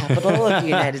carnation capital of the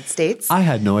United States. I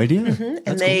had no idea.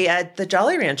 And the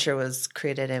Jolly Rancher was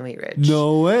created in Wheat Ridge.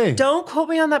 No way. Don't quote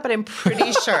me on that, but I'm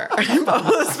pretty sure. I'm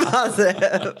almost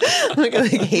positive. I'm going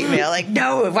to hate mail. Like,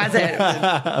 no, it wasn't. It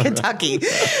was Kentucky.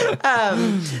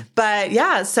 But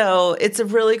yeah, so it's a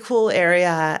really cool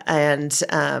area.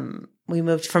 And we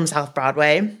moved from South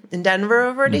Broadway in Denver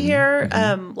over to here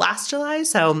last July.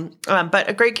 So, but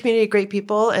a great community, great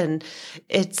people, and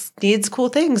it needs cool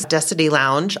things. Audacity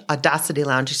Lounge,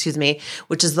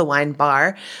 which is the wine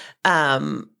bar.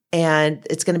 And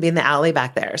it's going to be in the alley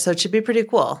back there. So it should be pretty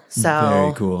cool. So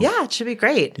very cool. Yeah, it should be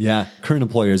great. Yeah. Current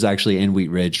employer is actually in Wheat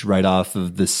Ridge right off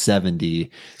of the 70.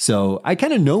 So I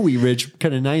kind of know Wheat Ridge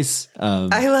kind of nice.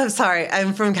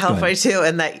 I'm from California too.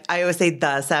 And that I always say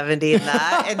the 70 and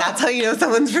that. And that's how you know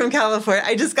someone's from California.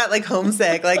 I just got like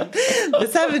homesick, like the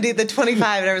 70, the 25.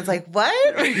 And everyone's like,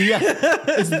 what? Yeah.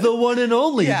 It's the one and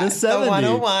only, the 70. The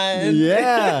 101.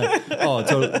 Yeah. Oh,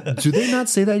 totally. Do they not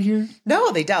say that here?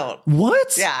 No, they don't.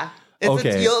 What? Yeah.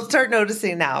 Okay. You'll start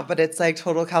noticing now, but it's like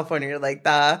total California. You're like,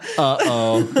 the.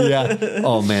 Yeah.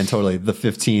 Oh, man, totally. The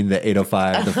 15, the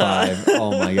 805, the 5.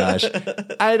 Oh, my gosh.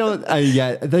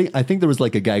 I think there was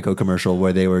like a Geico commercial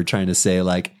where they were trying to say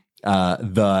like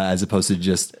as opposed to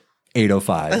just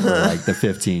 805 or like the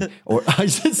 15, or I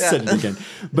just said it again.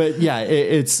 But yeah,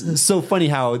 it's so funny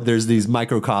how there's these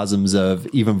microcosms of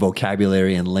even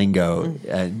vocabulary and lingo.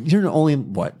 You're only,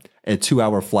 a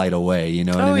 2-hour flight away, you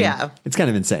know what I mean? Oh, yeah. It's kind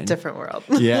of insane. Different world.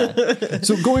 Yeah.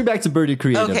 So going back to Birdie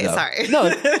Creative. Okay, though. sorry. No,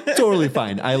 totally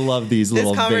fine. I love these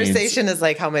little This conversation is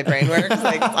like how my brain works.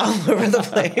 Like it's all over the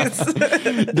place.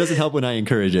 It doesn't help when I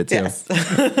encourage it too. Yes.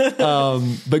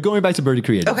 But going back to Birdie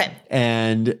Creative. Okay.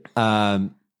 And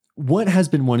what has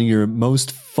been one of your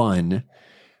most fun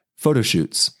photo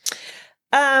shoots?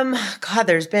 God,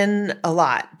 there's been a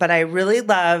lot, but I really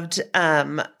loved,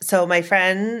 so my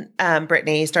friend,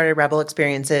 Brittany started Rebel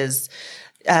Experiences.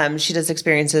 She does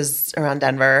experiences around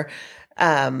Denver.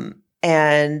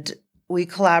 And we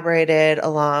collaborated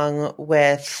along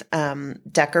with,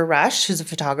 Decker Rush, who's a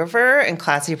photographer, and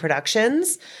Classy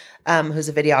Productions, who's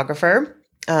a videographer.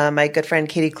 My good friend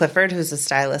Katie Clifford, who's a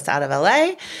stylist out of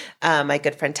LA. My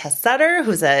good friend Tess Sutter,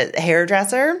 who's a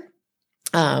hairdresser.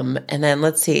 And then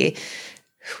let's see.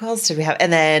 Who else did we have?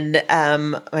 And then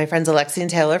my friends Alexi and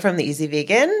Taylor from The Easy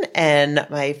Vegan, and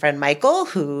my friend Michael,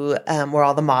 who were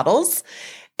all the models.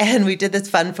 And we did this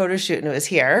fun photo shoot, and it was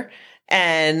here.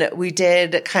 And we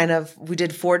did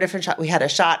 4 different shots. We had a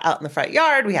shot out in the front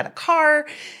yard. We had a car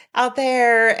out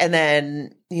there. And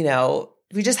then, you know,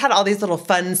 we just had all these little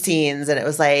fun scenes. And it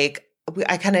was like,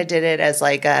 I kind of did it as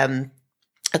like a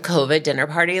COVID dinner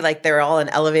party. Like they were all in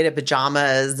elevated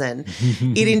pajamas and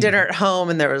eating dinner at home.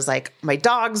 And there was like, my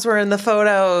dogs were in the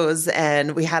photos,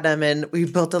 and we had them in, we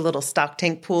built a little stock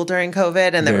tank pool during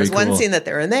COVID. And there was one scene that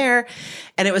they were in there,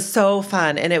 and it was so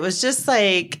fun. And it was just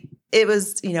like, it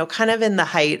was, you know, kind of in the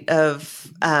height of,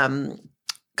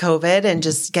 COVID and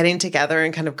just getting together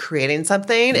and kind of creating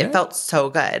something. Yeah. It felt so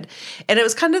good. And it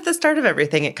was kind of the start of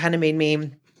everything. It kind of made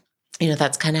me, you know,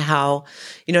 that's kind of how,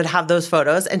 you know, to have those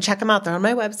photos and check them out. They're on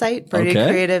my website,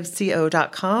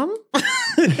 birdiecreativeco.com.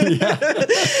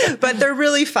 But they're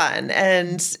really fun.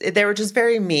 And they were just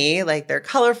very me. Like they're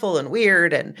colorful and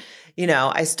weird. And, you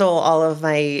know, I stole all of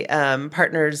my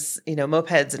partner's, you know,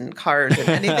 mopeds and cars and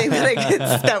anything that I could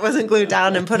that wasn't glued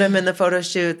down, and put them in the photo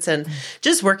shoots, and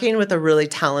just working with a really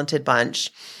talented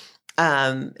bunch.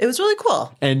 It was really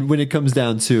cool. And when it comes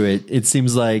down to it, it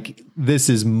seems like this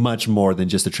is much more than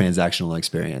just a transactional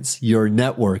experience. You're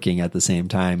networking at the same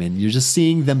time, and you're just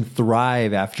seeing them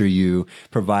thrive after you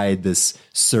provide this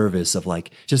service of like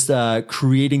just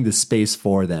creating the space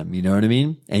for them. You know what I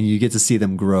mean? And you get to see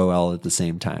them grow all at the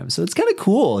same time. So it's kind of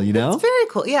cool, you know? It's very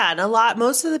cool. Yeah. And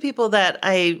most of the people that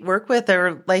I work with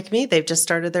are like me. They've just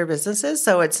started their businesses.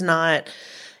 So it's not,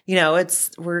 you know,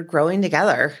 we're growing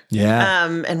together. Yeah.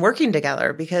 And working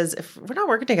together, because if we're not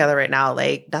working together right now,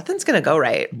 like nothing's going to go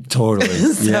right. Totally.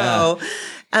 So,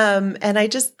 and I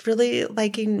just really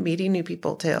liking meeting new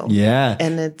people too. Yeah.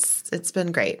 And it's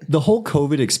been great. The whole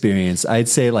COVID experience, I'd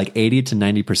say like 80 to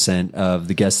 90% of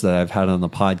the guests that I've had on the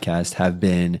podcast have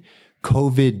been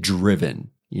COVID driven.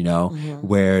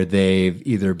 where they've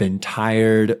either been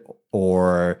tired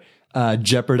or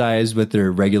jeopardized with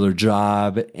their regular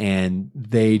job, and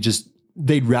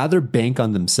they'd rather bank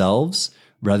on themselves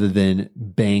rather than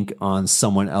bank on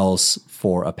someone else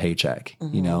for a paycheck,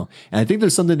 And I think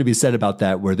there's something to be said about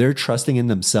that, where they're trusting in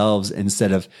themselves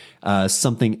instead of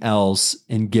something else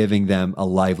and giving them a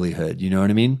livelihood. You know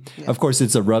what I mean? Yeah. Of course,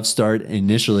 it's a rough start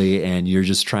initially, and you're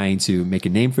just trying to make a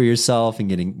name for yourself and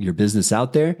getting your business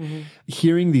out there.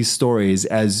 Hearing these stories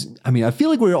I feel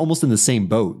like we're almost in the same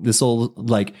boat. This whole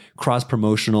like cross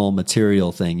promotional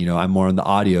material thing, I'm more on the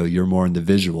audio, you're more in the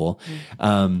visual.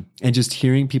 And just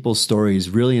hearing people's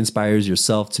stories really inspires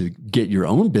yourself to get your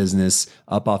own business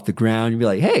up off the ground and be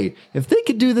like, hey, if they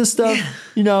could do this stuff,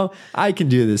 I can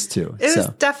do this too. It was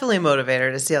definitely a motivator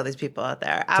to see all these people out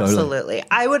there. Absolutely. Totally.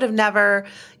 I would have never,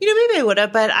 maybe I would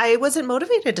have, but I wasn't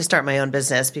motivated to start my own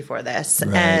business before this.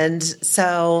 Right. And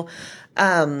so,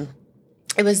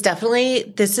 it was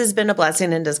definitely, this has been a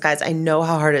blessing in disguise. I know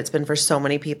how hard it's been for so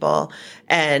many people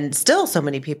and still so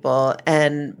many people.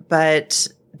 But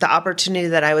the opportunity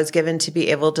that I was given to be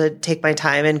able to take my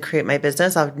time and create my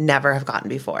business, I would never have gotten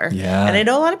before. Yeah. And I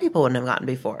know a lot of people wouldn't have gotten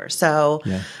before. So,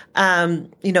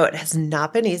 it has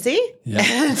not been easy,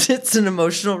 and it's an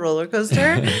emotional roller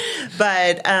coaster,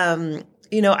 but,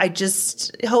 I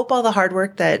just hope all the hard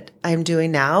work that I'm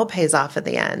doing now pays off at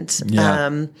the end.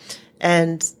 Yeah.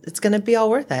 And it's going to be all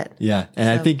worth it. Yeah. And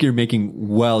I think you're making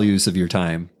well use of your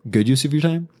time. Good use of your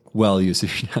time? Well use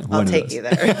of your time. I'll take you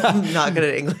there. I'm not good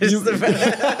at English.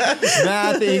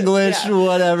 Math, English,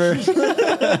 whatever.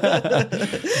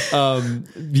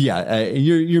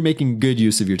 You're making good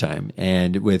use of your time.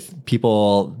 And with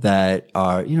people that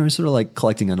are, sort of like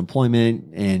collecting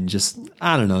unemployment and just,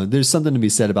 I don't know, there's something to be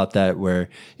said about that, where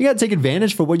you got to take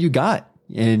advantage for what you got.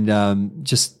 And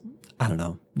just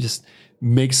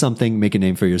make a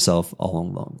name for yourself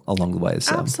along the way.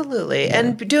 So. Absolutely. Yeah.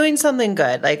 And doing something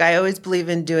good. Like, I always believe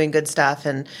in doing good stuff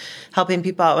and helping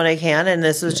people out when I can. And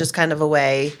this was just kind of a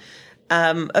way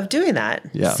of doing that.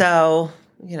 Yeah. So,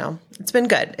 it's been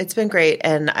good. It's been great.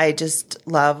 And I just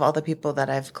love all the people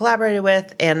that I've collaborated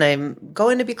with and I'm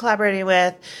going to be collaborating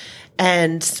with.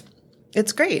 And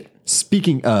it's great.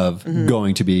 Speaking of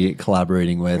going to be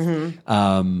collaborating with,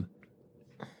 I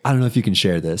don't know if you can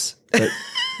share this, but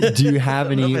do you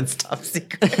have any? It's top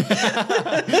secret.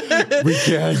 We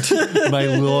can't. My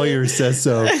lawyer says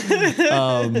so.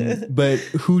 But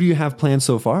who do you have planned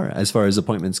so far as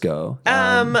appointments go?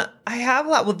 I have a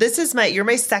lot. Well, you're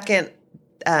my second.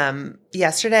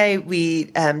 Yesterday we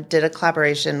did a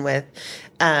collaboration with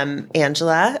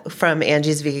Angela from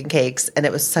Angie's Vegan Cakes, and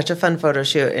it was such a fun photo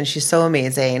shoot, and she's so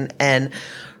amazing, and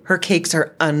her cakes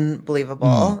are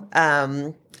unbelievable.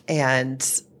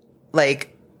 And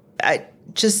like,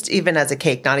 just even as a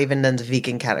cake, not even in the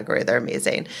vegan category, they're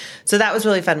amazing. So that was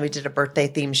really fun. We did a birthday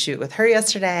theme shoot with her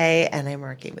yesterday, and I'm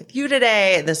working with you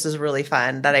today. And this was really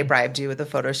fun that I bribed you with a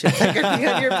photo shoot so I could be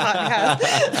on your podcast.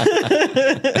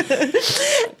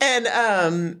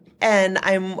 And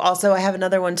I have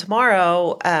another one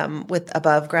tomorrow with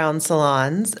Above Ground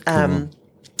Salons.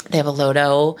 They have a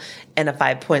Lodo and a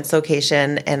 5 Points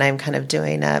location, and I'm kind of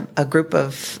doing a group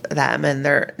of them, and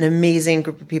they're an amazing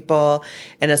group of people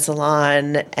in a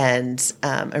salon, and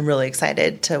I'm really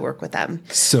excited to work with them.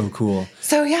 So cool.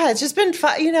 So yeah, it's just been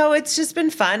fun. It's just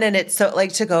been fun, and it's so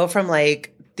like to go from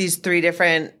like these three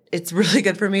different. It's really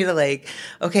good for me to like,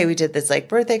 okay, we did this like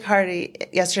birthday party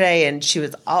yesterday and she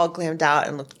was all glammed out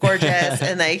and looked gorgeous.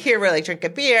 And like here we're like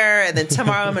drinking beer, and then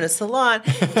tomorrow I'm in a salon.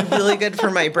 It's really good for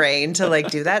my brain to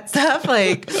like do that stuff.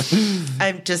 Like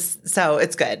so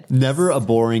it's good. Never a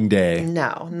boring day.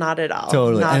 No, not at all.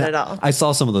 Totally. Not at all. I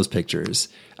saw some of those pictures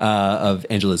of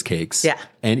Angela's cakes. Yeah.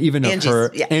 And even of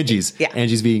Angie's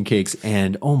Vegan Cakes.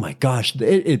 And oh my gosh,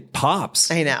 it pops.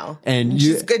 I know. And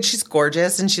she's good. She's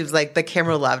gorgeous. And she was like, the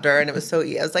camera loved her. And it was so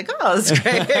easy. I was like, oh, that's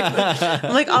great.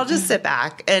 I'm like, I'll just sit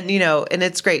back. And, and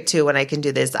it's great too when I can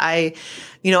do this. I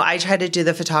try to do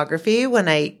the photography when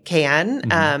I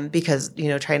can because,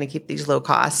 trying to keep these low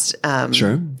cost.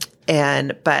 Sure.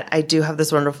 But I do have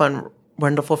this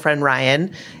wonderful friend,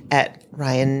 Ryan, at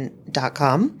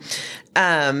ryan.com.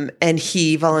 And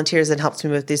he volunteers and helps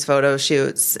me with these photo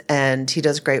shoots, and he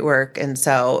does great work. And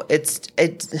so it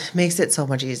makes it so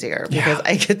much easier because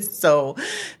I get so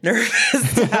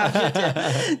nervous to have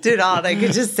to do it all. And I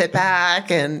could just sit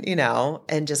back and,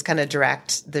 and just kind of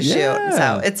direct the shoot.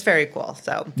 So it's very cool.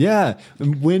 So yeah.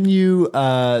 When you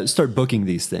start booking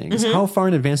these things, how far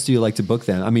in advance do you like to book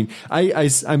them? I mean,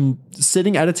 I'm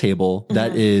sitting at a table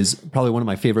that is probably one of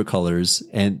my favorite colors,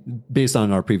 and based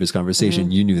on our previous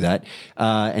conversation, you knew that.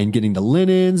 And getting the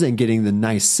linens and getting the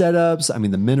nice setups. I mean,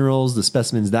 the minerals, the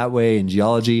specimens that way in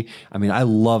geology. I mean, I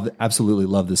absolutely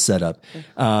love this setup.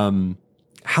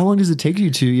 How long does it take you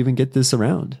to even get this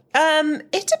around?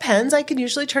 It depends. I can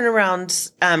usually turn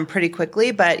around pretty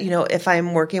quickly, but if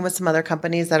I'm working with some other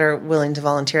companies that are willing to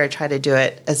volunteer, I try to do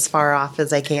it as far off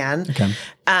as I can. Okay.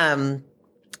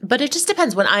 But it just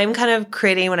depends. When I'm kind of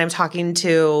creating, when I'm talking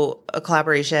to a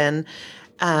collaboration,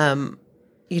 I'm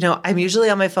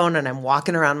usually on my phone and I'm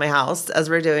walking around my house as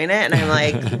we're doing it, and I'm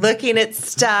like looking at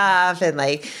stuff and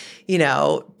like,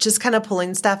 just kind of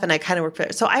pulling stuff, and I kind of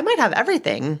work. So I might have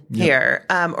everything here,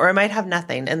 or I might have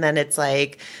nothing. And then it's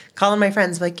like calling my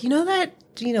friends, like, that,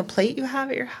 plate you have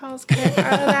at your house, can I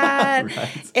borrow that?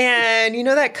 Right. And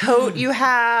that coat you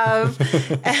have,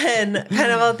 and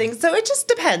kind of all things. So it just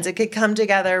depends. It could come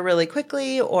together really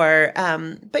quickly, or,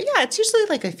 but yeah, it's usually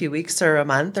like a few weeks or a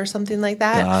month or something like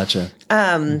that. Gotcha.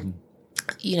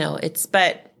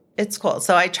 It's cool.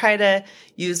 So I try to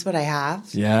use what I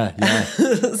have. Yeah.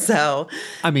 So,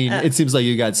 I mean, it seems like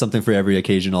you got something for every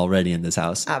occasion already in this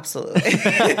house. Absolutely.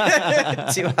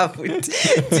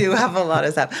 do have a lot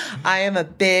of stuff. I am a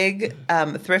big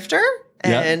thrifter,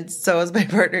 and so is my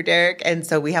partner Derek, and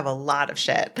so we have a lot of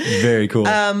shit. Very cool.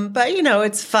 But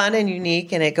it's fun and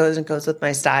unique, and it goes with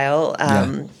my style.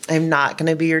 I'm not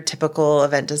going to be your typical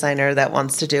event designer that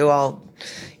wants to do all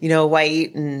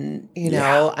white, and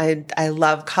I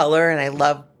love color, and I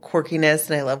love quirkiness,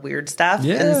 and I love weird stuff.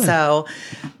 Yeah. And so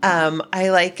I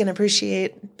like and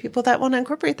appreciate people that want to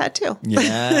incorporate that too.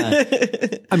 Yeah.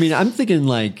 I mean, I'm thinking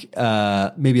like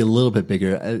maybe a little bit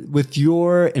bigger. With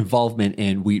your involvement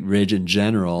in Wheat Ridge in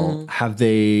general, have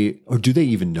they, or do they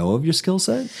even know of your skill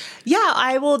set?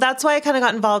 Yeah, that's why I kind of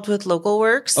got involved with Local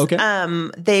Works. Okay.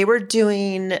 They were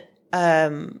doing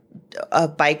a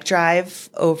bike drive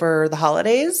over the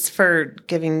holidays for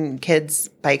giving kids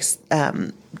bikes,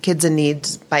 kids in need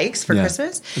bikes for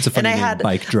Christmas. It's a funny name,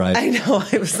 bike drive. I know.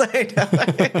 I was like,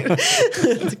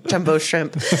 jumbo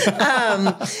shrimp.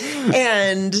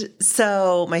 And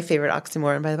so my favorite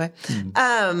oxymoron, by the way.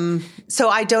 So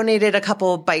I donated a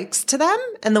couple bikes to them,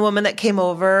 and the woman that came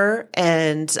over,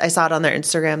 and I saw it on their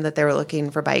Instagram that they were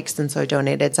looking for bikes. And so I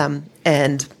donated some,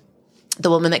 and the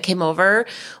woman that came over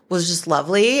was just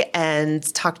lovely, and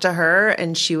talked to her,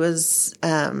 and she was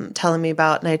telling me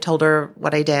about, and I told her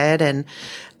what I did, and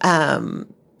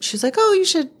she was like, oh, you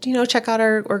should, check out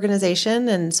our organization.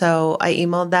 And so I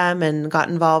emailed them and got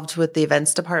involved with the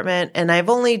events department. And I've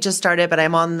only just started, but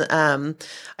I'm on,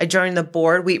 I joined the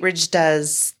board. Wheat Ridge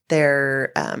does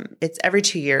their, it's every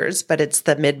 2 years, but it's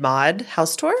the Mid-Mod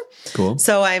house tour. Cool.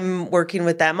 So I'm working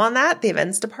with them on that, the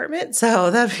events department.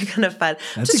 So that'd be kind of fun.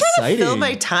 That's just exciting. trying to fill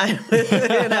my time.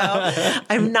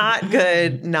 I'm not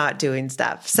good not doing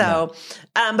stuff. So,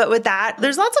 but with that,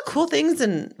 there's lots of cool things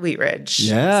in Wheat Ridge.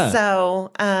 Yeah.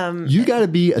 So, you got to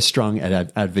be a strong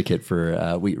advocate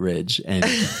for Wheat Ridge, and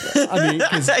I mean,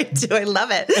 I do. I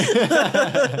love it.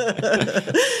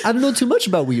 I don't know too much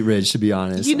about Wheat Ridge, to be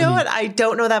honest. What? I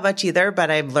don't know that much either,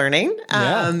 but I'm learning.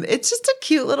 It's just a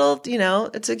cute little,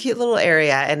 it's a cute little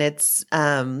area, and it's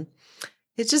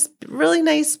just really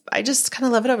nice. I just kind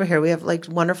of love it over here. We have like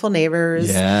wonderful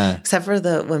neighbors. Yeah. Except for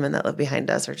the women that live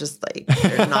behind us are just like,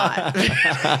 they're not.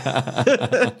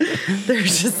 They're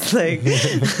just like,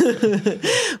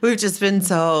 we've just been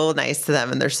so nice to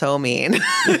them, and they're so mean.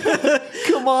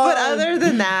 Come on. But other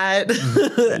than that,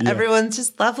 everyone's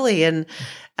just lovely. And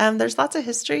there's lots of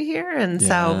history here. And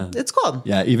so it's cool.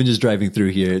 Yeah. Even just driving through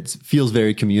here, it feels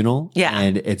very communal. Yeah.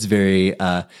 And it's very,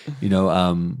 oh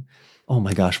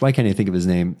my gosh, why can't I think of his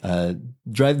name?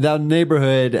 Drive down the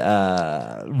neighborhood,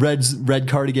 red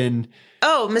cardigan.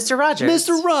 Oh, Mr. Rogers.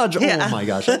 Mr. Rogers. Yeah. Oh my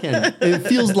gosh. It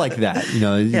feels like that.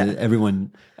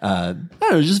 Everyone, I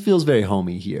don't know, it just feels very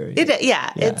homey here. It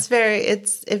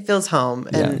feels home.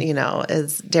 And,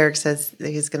 as Derek says,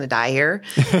 he's going to die here.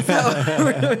 So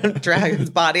we're going to drag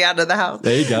his body out of the house.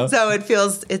 There you go. So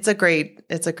it's a great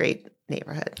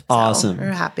neighborhood. So awesome.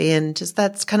 We're happy. And just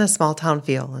that's kind of small town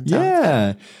feel. And so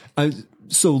yeah.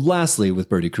 So lastly, with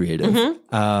Birdie Creative,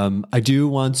 I do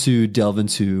want to delve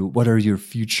into what are your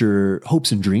future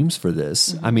hopes and dreams for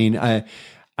this? I mean,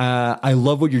 I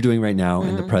love what you're doing right now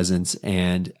in the presence,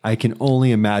 and I can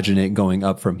only imagine it going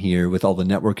up from here with all the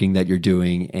networking that you're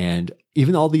doing and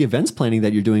even all the events planning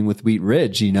that you're doing with Wheat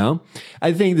Ridge,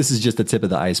 I think this is just the tip of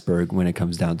the iceberg when it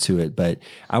comes down to it. But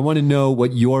I want to know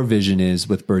what your vision is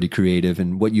with Birdie Creative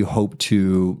and what you hope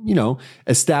to,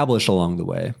 establish along the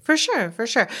way. For sure.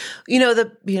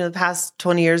 The past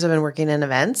 20 years I've been working in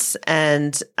events,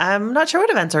 and I'm not sure what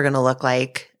events are going to look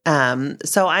like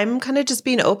So I'm kind of just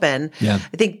being open. Yeah.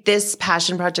 I think this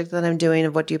passion project that I'm doing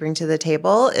of What Do You Bring to the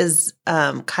Table is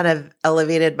kind of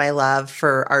elevated my love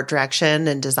for art direction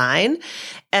and design,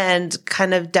 and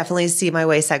kind of definitely see my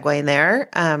way segueing there.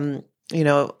 You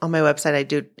know, on my website, I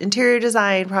do interior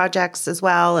design projects as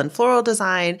well and floral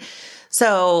design.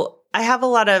 So I have a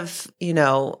lot of, you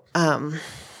know,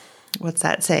 what's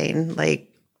that saying? Like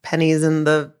pennies in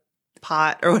the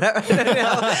pot or whatever. I don't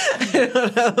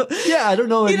know. Yeah, I don't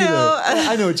know. You know,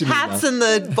 I know what you mean. hats in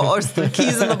the bowl, or the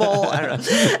keys in the bowl. I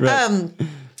don't know. Right.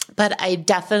 But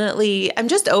I'm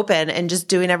just open and just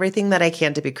doing everything that I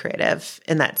can to be creative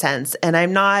in that sense. And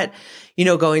I'm not, you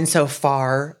know, going so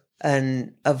far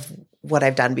of what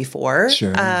I've done before.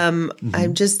 Sure. I'm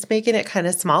just making it kind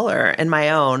of smaller and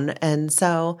my own. And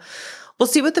so we'll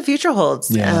see what the future holds.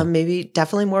 Yeah. Maybe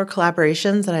definitely more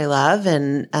collaborations that I love.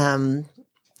 And,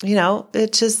 you know,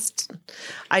 it just,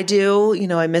 I do, you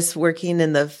know, I miss working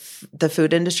in the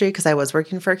food industry because I was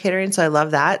working for catering. So I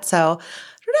love that. So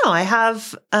I don't know. I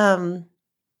have,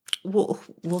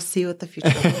 we'll see what the future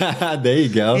holds. There you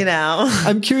go. You know,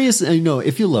 I'm curious, you know,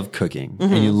 if you love cooking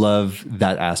and you love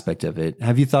that aspect of it,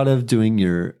 have you thought of doing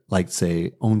your, like,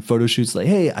 say, own photo shoots? Like,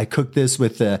 hey, I cooked this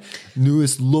with the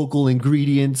newest local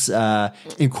ingredients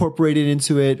incorporated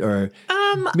into it, or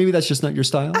maybe that's just not your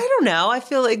style? I don't know. I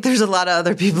feel like there's a lot of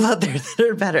other people out there that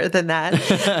are better than that.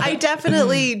 I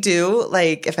definitely do.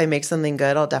 Like, if I make something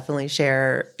good, I'll definitely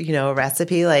share, you know, a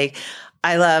recipe. Like,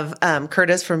 I love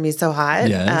Curtis from Me So Hot.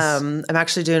 Yes. I'm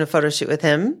actually doing a photo shoot with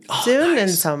him soon. Nice.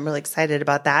 And so I'm really excited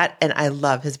about that. And I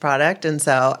love his product. And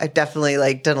so I've definitely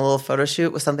like done a little photo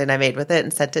shoot with something I made with it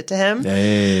and sent it to him.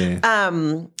 Hey.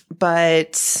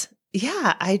 But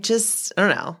yeah, I don't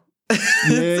know.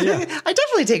 Yeah. I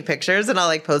definitely take pictures and I'll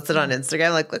like post it on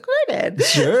Instagram. Like, look what I did.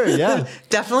 Sure. Yeah.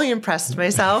 Definitely impressed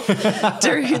myself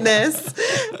during this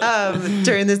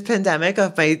pandemic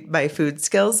of my food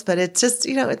skills. But it's just,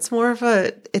 you know, it's more of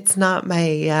it's not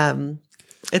my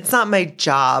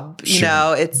job, you Sure.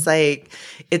 know, it's like,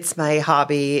 it's my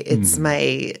hobby. It's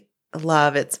my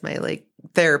love. It's my like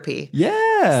therapy.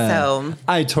 Yeah. So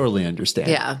I totally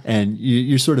understand. Yeah. And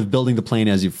you're sort of building the plane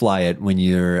as you fly it when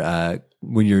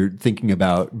you're thinking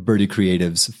about Birdie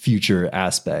Creative's future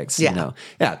aspects. Yeah. You know?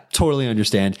 Yeah, totally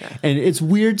understand. Yeah. And it's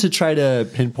weird to try to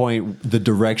pinpoint the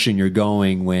direction you're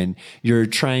going when you're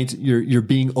you're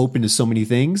being open to so many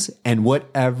things, and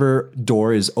whatever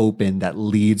door is open that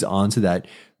leads onto that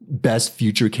best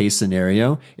future case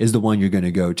scenario is the one you're going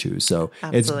to go to. So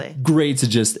Absolutely. It's great to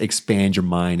just expand your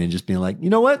mind and just being like, you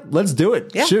know what, let's do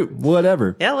it. Yeah. Shoot,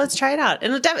 whatever. Yeah, let's try it out.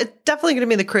 And it's definitely going to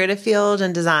be in the creative field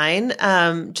and design.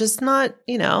 Just not,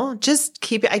 you know, just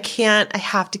keep it. I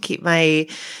have to keep my,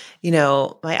 you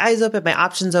know, my eyes open, my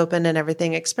options open and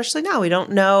everything, especially now. We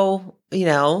don't know, you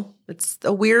know, it's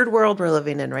a weird world we're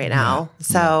living in right now. Yeah.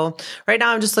 So right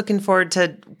now I'm just looking forward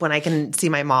to when I can see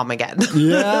my mom again.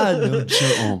 Yeah. No,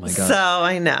 sure. Oh my God. So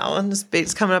I know. And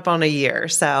it's coming up on a year.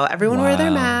 So everyone wear their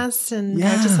Wow. masks and Yeah.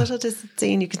 practice social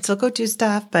distancing. You can still go do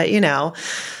stuff, but you know,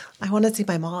 I want to see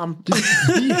my mom.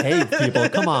 Behave, people.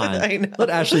 Come on. I know.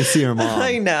 Let Ashley see her mom.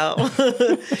 I know.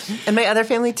 And my other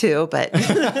family too, but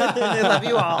I love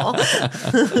you all.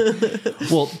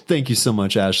 Well, thank you so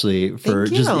much, Ashley, for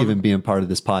Thank just you. even being part of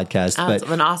this podcast. That's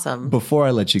been awesome. Before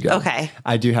I let you go, Okay.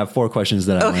 I do have 4 questions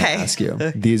that I want to Okay. ask you.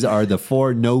 These are the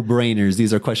 4 no-brainers.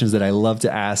 These are questions that I love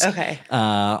to ask Okay.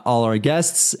 all our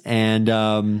guests.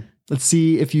 And let's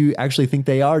see if you actually think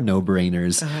they are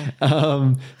no-brainers.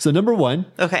 Okay. So number 1,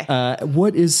 Okay.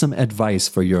 what is some advice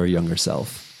for your younger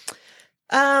self?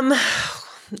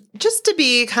 Just to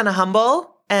be kind of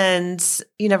humble, and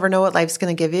you never know what life's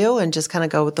going to give you, and just kind of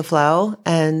go with the flow.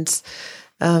 And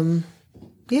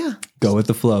yeah, Go with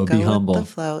the flow. go Be humble. with the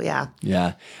flow. Yeah.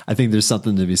 Yeah. I think there's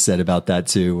something to be said about that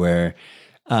too, where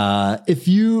if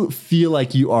you feel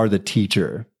like you are the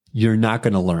teacher, you're not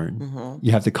going to learn. Mm-hmm.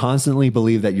 You have to constantly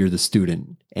believe that you're the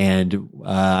student. And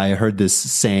I heard this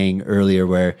saying earlier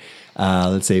where,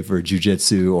 let's say for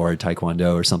jujitsu or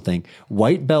taekwondo or something,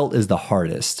 white belt is the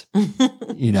hardest.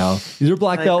 You know, either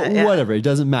black Like belt, that, yeah. whatever, it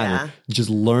doesn't matter. Yeah. Just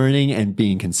learning and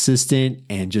being consistent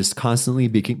and just constantly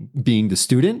being the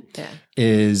student Yeah.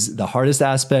 is the hardest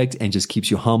aspect, and just keeps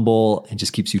you humble and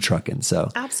just keeps you trucking. So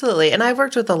Absolutely. And I've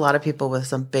worked with a lot of people with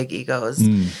some big egos,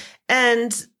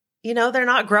 and you know, they're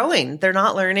not growing. They're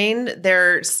not learning.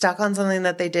 They're stuck on something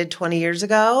that they did 20 years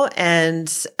ago. And,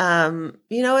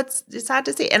 you know, it's sad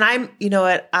to see. And you know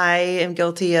what, I am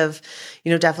guilty of,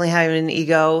 you know, definitely having an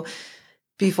ego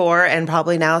before and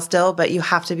probably now still, but you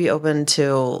have to be open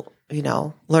to, you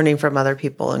know, learning from other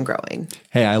people and growing.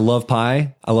 hey, I love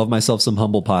pie. I love myself some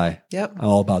humble pie. Yep. I'm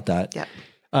all about that. Yep.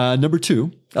 Number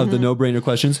 2 of the no-brainer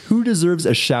questions: who deserves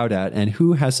a shout out and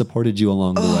who has supported you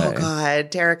along the way? Oh God,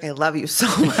 Derek, I love you so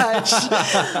much.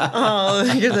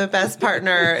 Oh, you're the best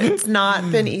partner. It's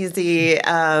not been easy.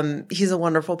 He's a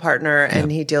wonderful partner, and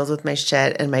he deals with my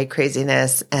shit and my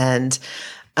craziness. And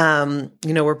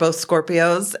we're both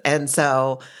Scorpios, and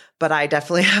so. But I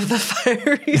definitely have the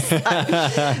fiery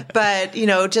side. But,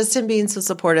 just him being so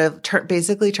supportive,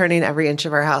 basically turning every inch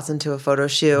of our house into a photo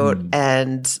shoot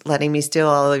and letting me steal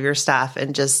all of your stuff,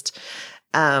 and just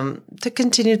the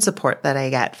continued support that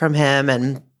I get from him,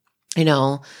 and,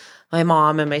 my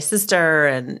mom and my sister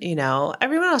and,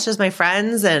 everyone else, just my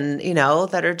friends and,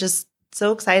 that are just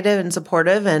so excited and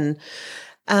supportive. And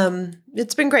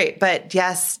it's been great. But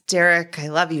yes, Derek, I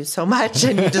love you so much,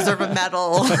 and you deserve a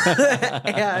medal.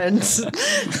 And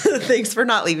thanks for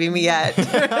not leaving me yet.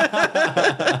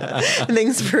 And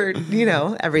thanks for,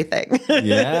 everything.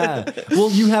 Yeah. Well,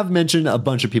 you have mentioned a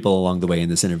bunch of people along the way in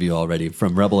this interview already,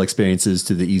 from Rebel Experiences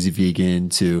to the Easy Vegan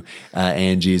to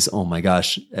Angie's. Oh my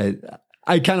gosh.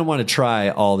 I kind of want to try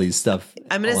all these stuff.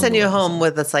 I'm going to send you home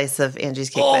with a slice of Angie's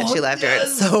cake that she left her.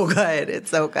 It's so good. It's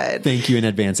so good. Thank you in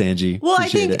advance, Angie. Well,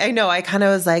 Appreciate it. I kind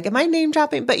of was like, am I name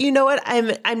dropping? But you know what?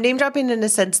 I'm name dropping in a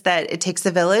sense that it takes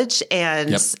a village,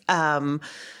 and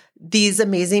these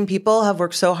amazing people have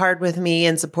worked so hard with me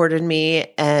and supported me.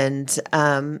 And,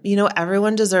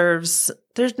 everyone deserves,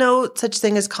 there's no such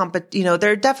thing as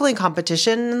there are definitely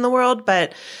competition in the world,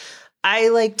 but I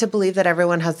like to believe that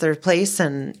everyone has their place,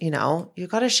 and, you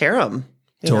got to share them.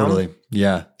 Totally.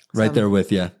 Yeah. Right there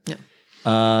with you. Yeah.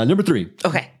 Number 3.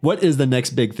 Okay. What is the next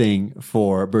big thing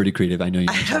for Birdie Creative? I know you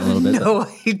mentioned a little bit. No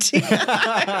idea.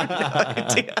 I have no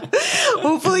idea.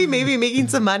 Hopefully, maybe making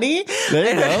some money.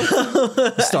 There you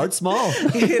go. Start small.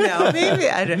 Maybe.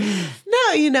 I don't.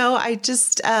 No, I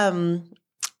just, I'm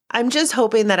just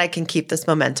hoping that I can keep this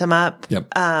momentum up.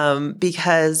 Yep.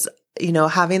 Because,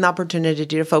 having the opportunity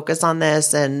to focus on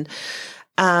this and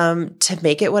to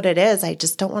make it what it is, I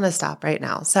just don't want to stop right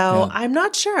now. So I'm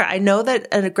not sure. I know that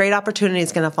a great opportunity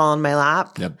is going to fall in my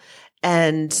lap. Yep.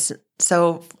 And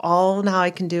so all now I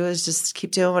can do is just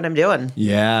keep doing what I'm doing.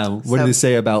 Yeah. What do they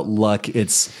say about luck?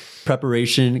 It's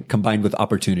preparation combined with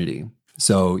opportunity.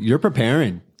 So you're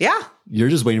preparing. Yeah. You're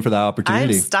just waiting for that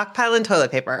opportunity. I'm stockpiling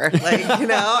toilet paper.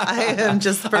 I am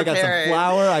just preparing. I got some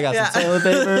flour. I got some toilet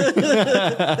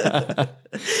paper.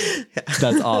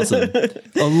 That's awesome.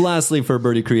 Lastly, for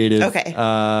Birdie Creative, okay.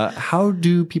 How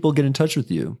do people get in touch with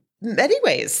you? Many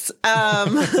ways.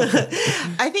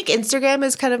 I think Instagram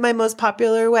is kind of my most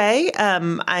popular way.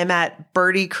 I'm at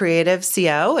Birdie Creative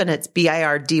CO, and it's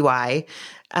BIRDY.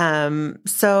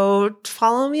 So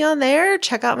follow me on there,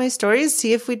 check out my stories,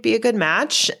 see if we'd be a good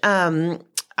match.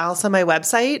 Also my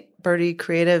website,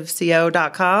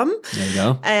 birdiecreativeco.com. There you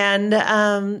go. And,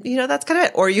 that's kind of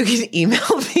it. Or you can email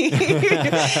me.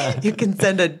 You can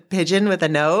send a pigeon with a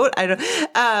note.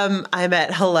 I'm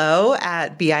at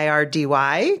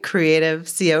hello@BIRDY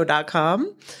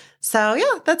creativeco.com. So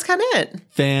yeah, that's kind of it.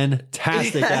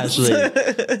 Fantastic, yes. Ashley.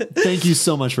 Thank you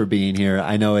so much for being here.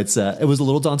 I know it was a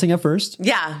little daunting at first.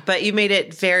 Yeah, but you made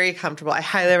it very comfortable. I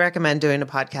highly recommend doing a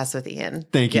podcast with Ian.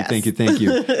 Thank you.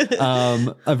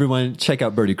 Everyone, check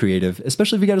out Birdie Creative,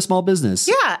 especially if you got a small business.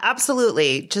 Yeah,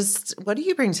 absolutely. Just what do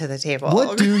you bring to the table?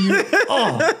 What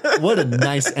a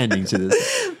nice ending to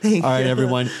this. Thank you. All right,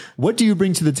 everyone. What do you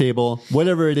bring to the table?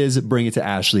 Whatever it is, bring it to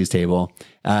Ashley's table.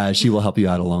 She will help you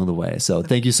out along the way. So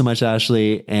thank you so much,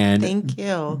 Ashley. And thank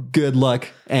you. Good luck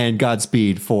and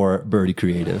Godspeed for Birdie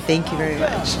Creative. Thank you very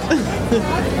much.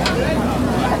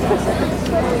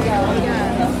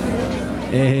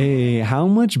 Hey, how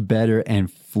much better and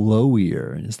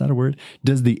flowier, is that a word,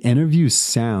 does the interview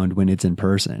sound when it's in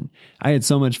person? I had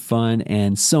so much fun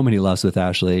and so many laughs with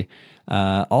Ashley,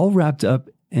 all wrapped up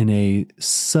in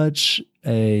such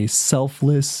a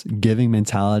selfless giving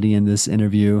mentality in this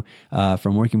interview,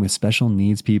 from working with special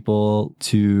needs people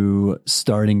to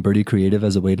starting Birdie Creative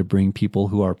as a way to bring people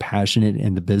who are passionate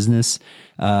in the business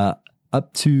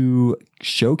up to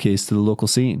showcase to the local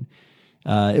scene.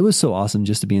 It was so awesome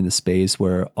just to be in the space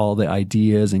where all the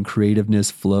ideas and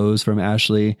creativeness flows from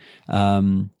Ashley.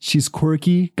 She's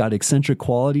quirky, got eccentric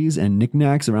qualities and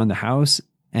knickknacks around the house,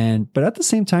 but at the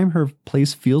same time, her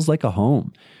place feels like a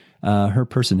home. Her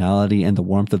personality and the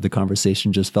warmth of the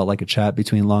conversation just felt like a chat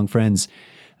between long friends.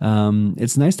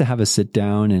 It's nice to have a sit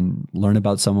down and learn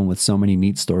about someone with so many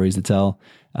neat stories to tell.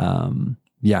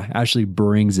 Ashley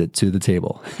brings it to the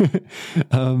table.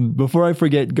 Before I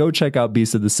forget, go check out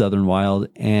Beasts of the Southern Wild.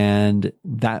 And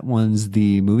that one's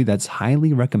the movie that's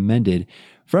highly recommended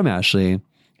from Ashley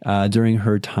during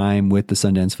her time with the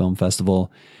Sundance Film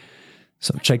Festival.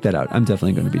 So check that out. I'm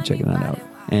definitely going to be checking that out.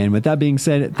 And with that being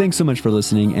said, thanks so much for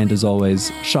listening. And as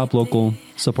always, shop local,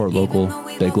 support local,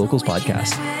 Big Locals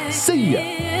Podcast. See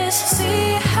ya.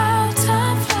 See how